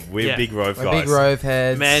love him. We're big Rove guys. We're big Rove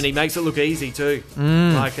heads. Man, he makes it look easy too.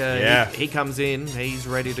 Like, he comes in, he's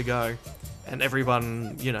ready to go, and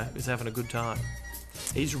everyone, is having a good time.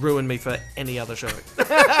 He's ruined me for any other show.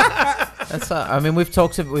 That's. We've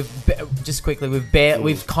talked. We've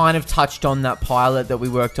kind of touched on that pilot that we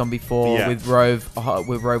worked on before with Rove.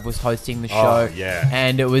 Where Rove was hosting the show. Oh, yeah.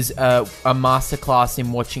 And it was a masterclass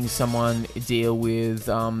in watching someone deal with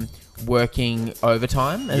working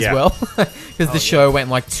overtime as well, because the show went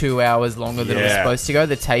like 2 hours longer than it was supposed to go.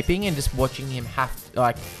 The taping, and just watching him have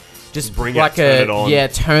just bring like turn it on.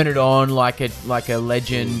 Turn it on like a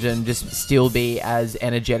legend, and just still be as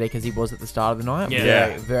energetic as he was at the start of the night.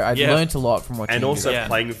 I learned a lot from watching. And also him.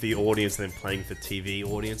 playing with the audience, and then playing with the TV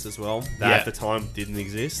audience as well. That at the time didn't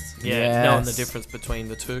exist. Knowing the difference between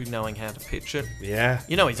the two, knowing how to pitch it. Yeah,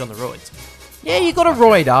 he's on the roids. Yeah, you got to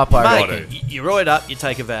roid up, I reckon. You roid up, you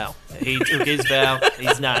take a vow. He took his vow,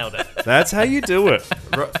 he's nailed it. That's how you do it.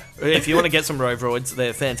 If you want to get some Rove roids,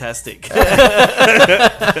 they're fantastic.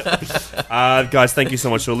 Guys, thank you so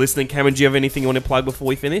much for listening. Cameron, do you have anything you want to plug before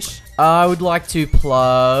we finish? I would like to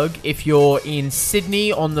plug, if you're in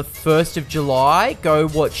Sydney on the 1st of July, go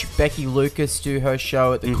watch Becky Lucas do her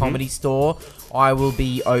show at the Comedy Store. I will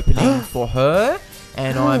be opening for her.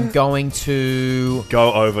 And I'm going to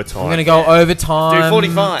go overtime. I'm going to go overtime. Do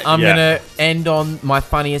 45. I'm going to end on my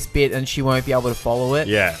funniest bit, and she won't be able to follow it.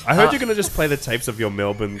 Yeah, I heard you're going to just play the tapes of your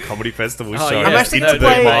Melbourne Comedy Festival show. yeah. I'm actually into going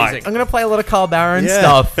to the play. mic. I'm going to play a lot of Carl Barron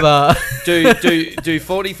Yeah. stuff. do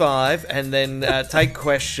 45 and then take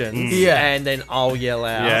questions. Yeah. And then I'll yell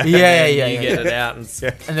out. Yeah. and Yeah, then yeah, you yeah, get yeah. it out.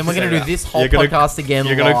 And then we're going to do this whole You're gonna- podcast again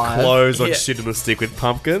You're live. going to close on Yeah. Shit on a Stick with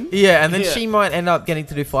Pumpkin? Yeah, and then Yeah. she might end up getting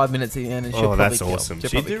to do 5 minutes at the end, and she'll Oh, probably that's kill. awesome. She'll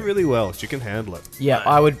She probably did kill. really well. She can handle it. Yeah,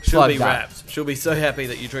 I would She'll plug be that. wrapped. She'll be so happy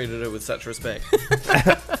that you treated her with such respect.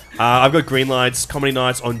 I've got Greenlights Comedy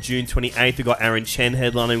Nights on June 28th. We've got Aaron Chen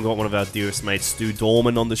headlining. We've got one of our dearest mates, Stu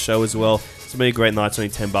Dorman, on the show as well. So many great nights, only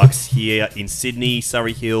 $10 here in Sydney,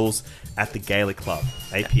 Surrey Hills, at the Gaelic Club,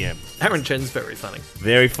 8 p.m. Aaron Chen's very funny.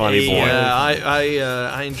 Very funny boy.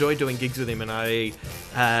 I enjoy doing gigs with him, and I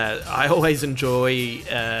always enjoy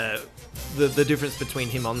the difference between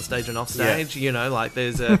him on stage and off stage. You know, like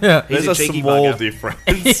there's a he's There's a cheeky small bugger.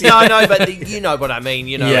 difference. No, but you know what I mean.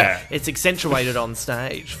 You know, Yeah. it's accentuated on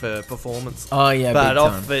stage for performance. Oh, yeah, but big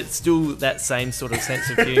off time. it's still that same sort of sense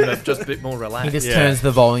of humour, just a bit more relaxed. He just Yeah. turns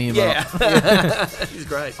the volume yeah, up. he's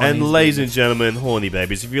great. And ladies and gentlemen, horny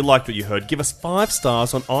babies, if you liked what you heard, give us 5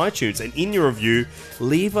 stars on iTunes, and in your review,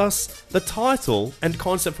 leave us the title and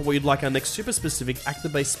concept for what you'd like our next super specific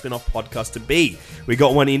actor-based spin-off podcast to be. We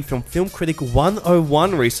got one in from Film Critic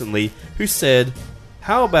 101 recently, who said,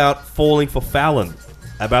 "How about Falling for Fallon?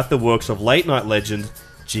 About the works of late night legend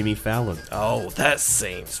Jimmy Fallon." Oh, that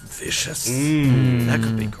seems vicious. That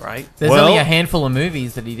could be great. There's Well- only a handful of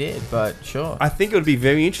movies that he did, but sure. I think it would be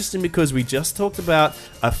very interesting because we just talked about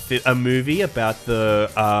a movie about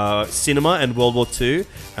the cinema and World War II,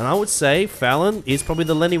 and I would say Fallon is probably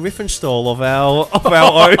the Leni Riefenstahl of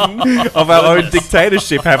our own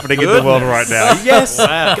dictatorship happening in the world right now. Yes,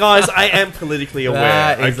 guys, I am politically aware.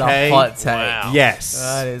 That is okay? a hot take. Wow. Yes.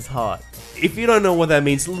 That is hot. If you don't know what that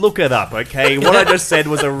means, look it up, okay? What I just said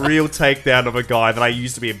was a real takedown of a guy that I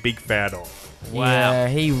used to be a big fan of. Yeah,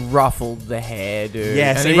 he ruffled the hair, dude.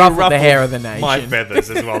 Yes, and he ruffled the hair of the nation. My feathers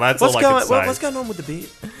as well. That's all I can say. What's going on with the beard?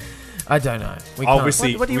 I don't know. We can't.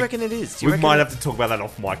 Obviously, What do you we- reckon it is? Do you We reckon might it- have to talk about that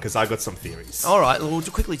off mic because I got some theories. All right, well,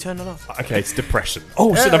 quickly turn it off. Okay, it's depression.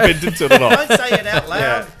 Oh, shit, I meant to turn it off. Don't say it out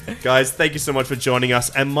loud. Yeah. Guys, thank you so much for joining us.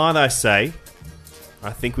 And might I say, I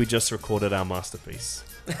think we just recorded our masterpiece.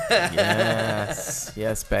 Yes.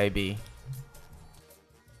 Yes, baby.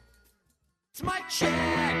 It's Mike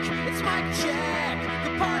Check. It's Mike Check. The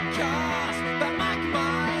podcast.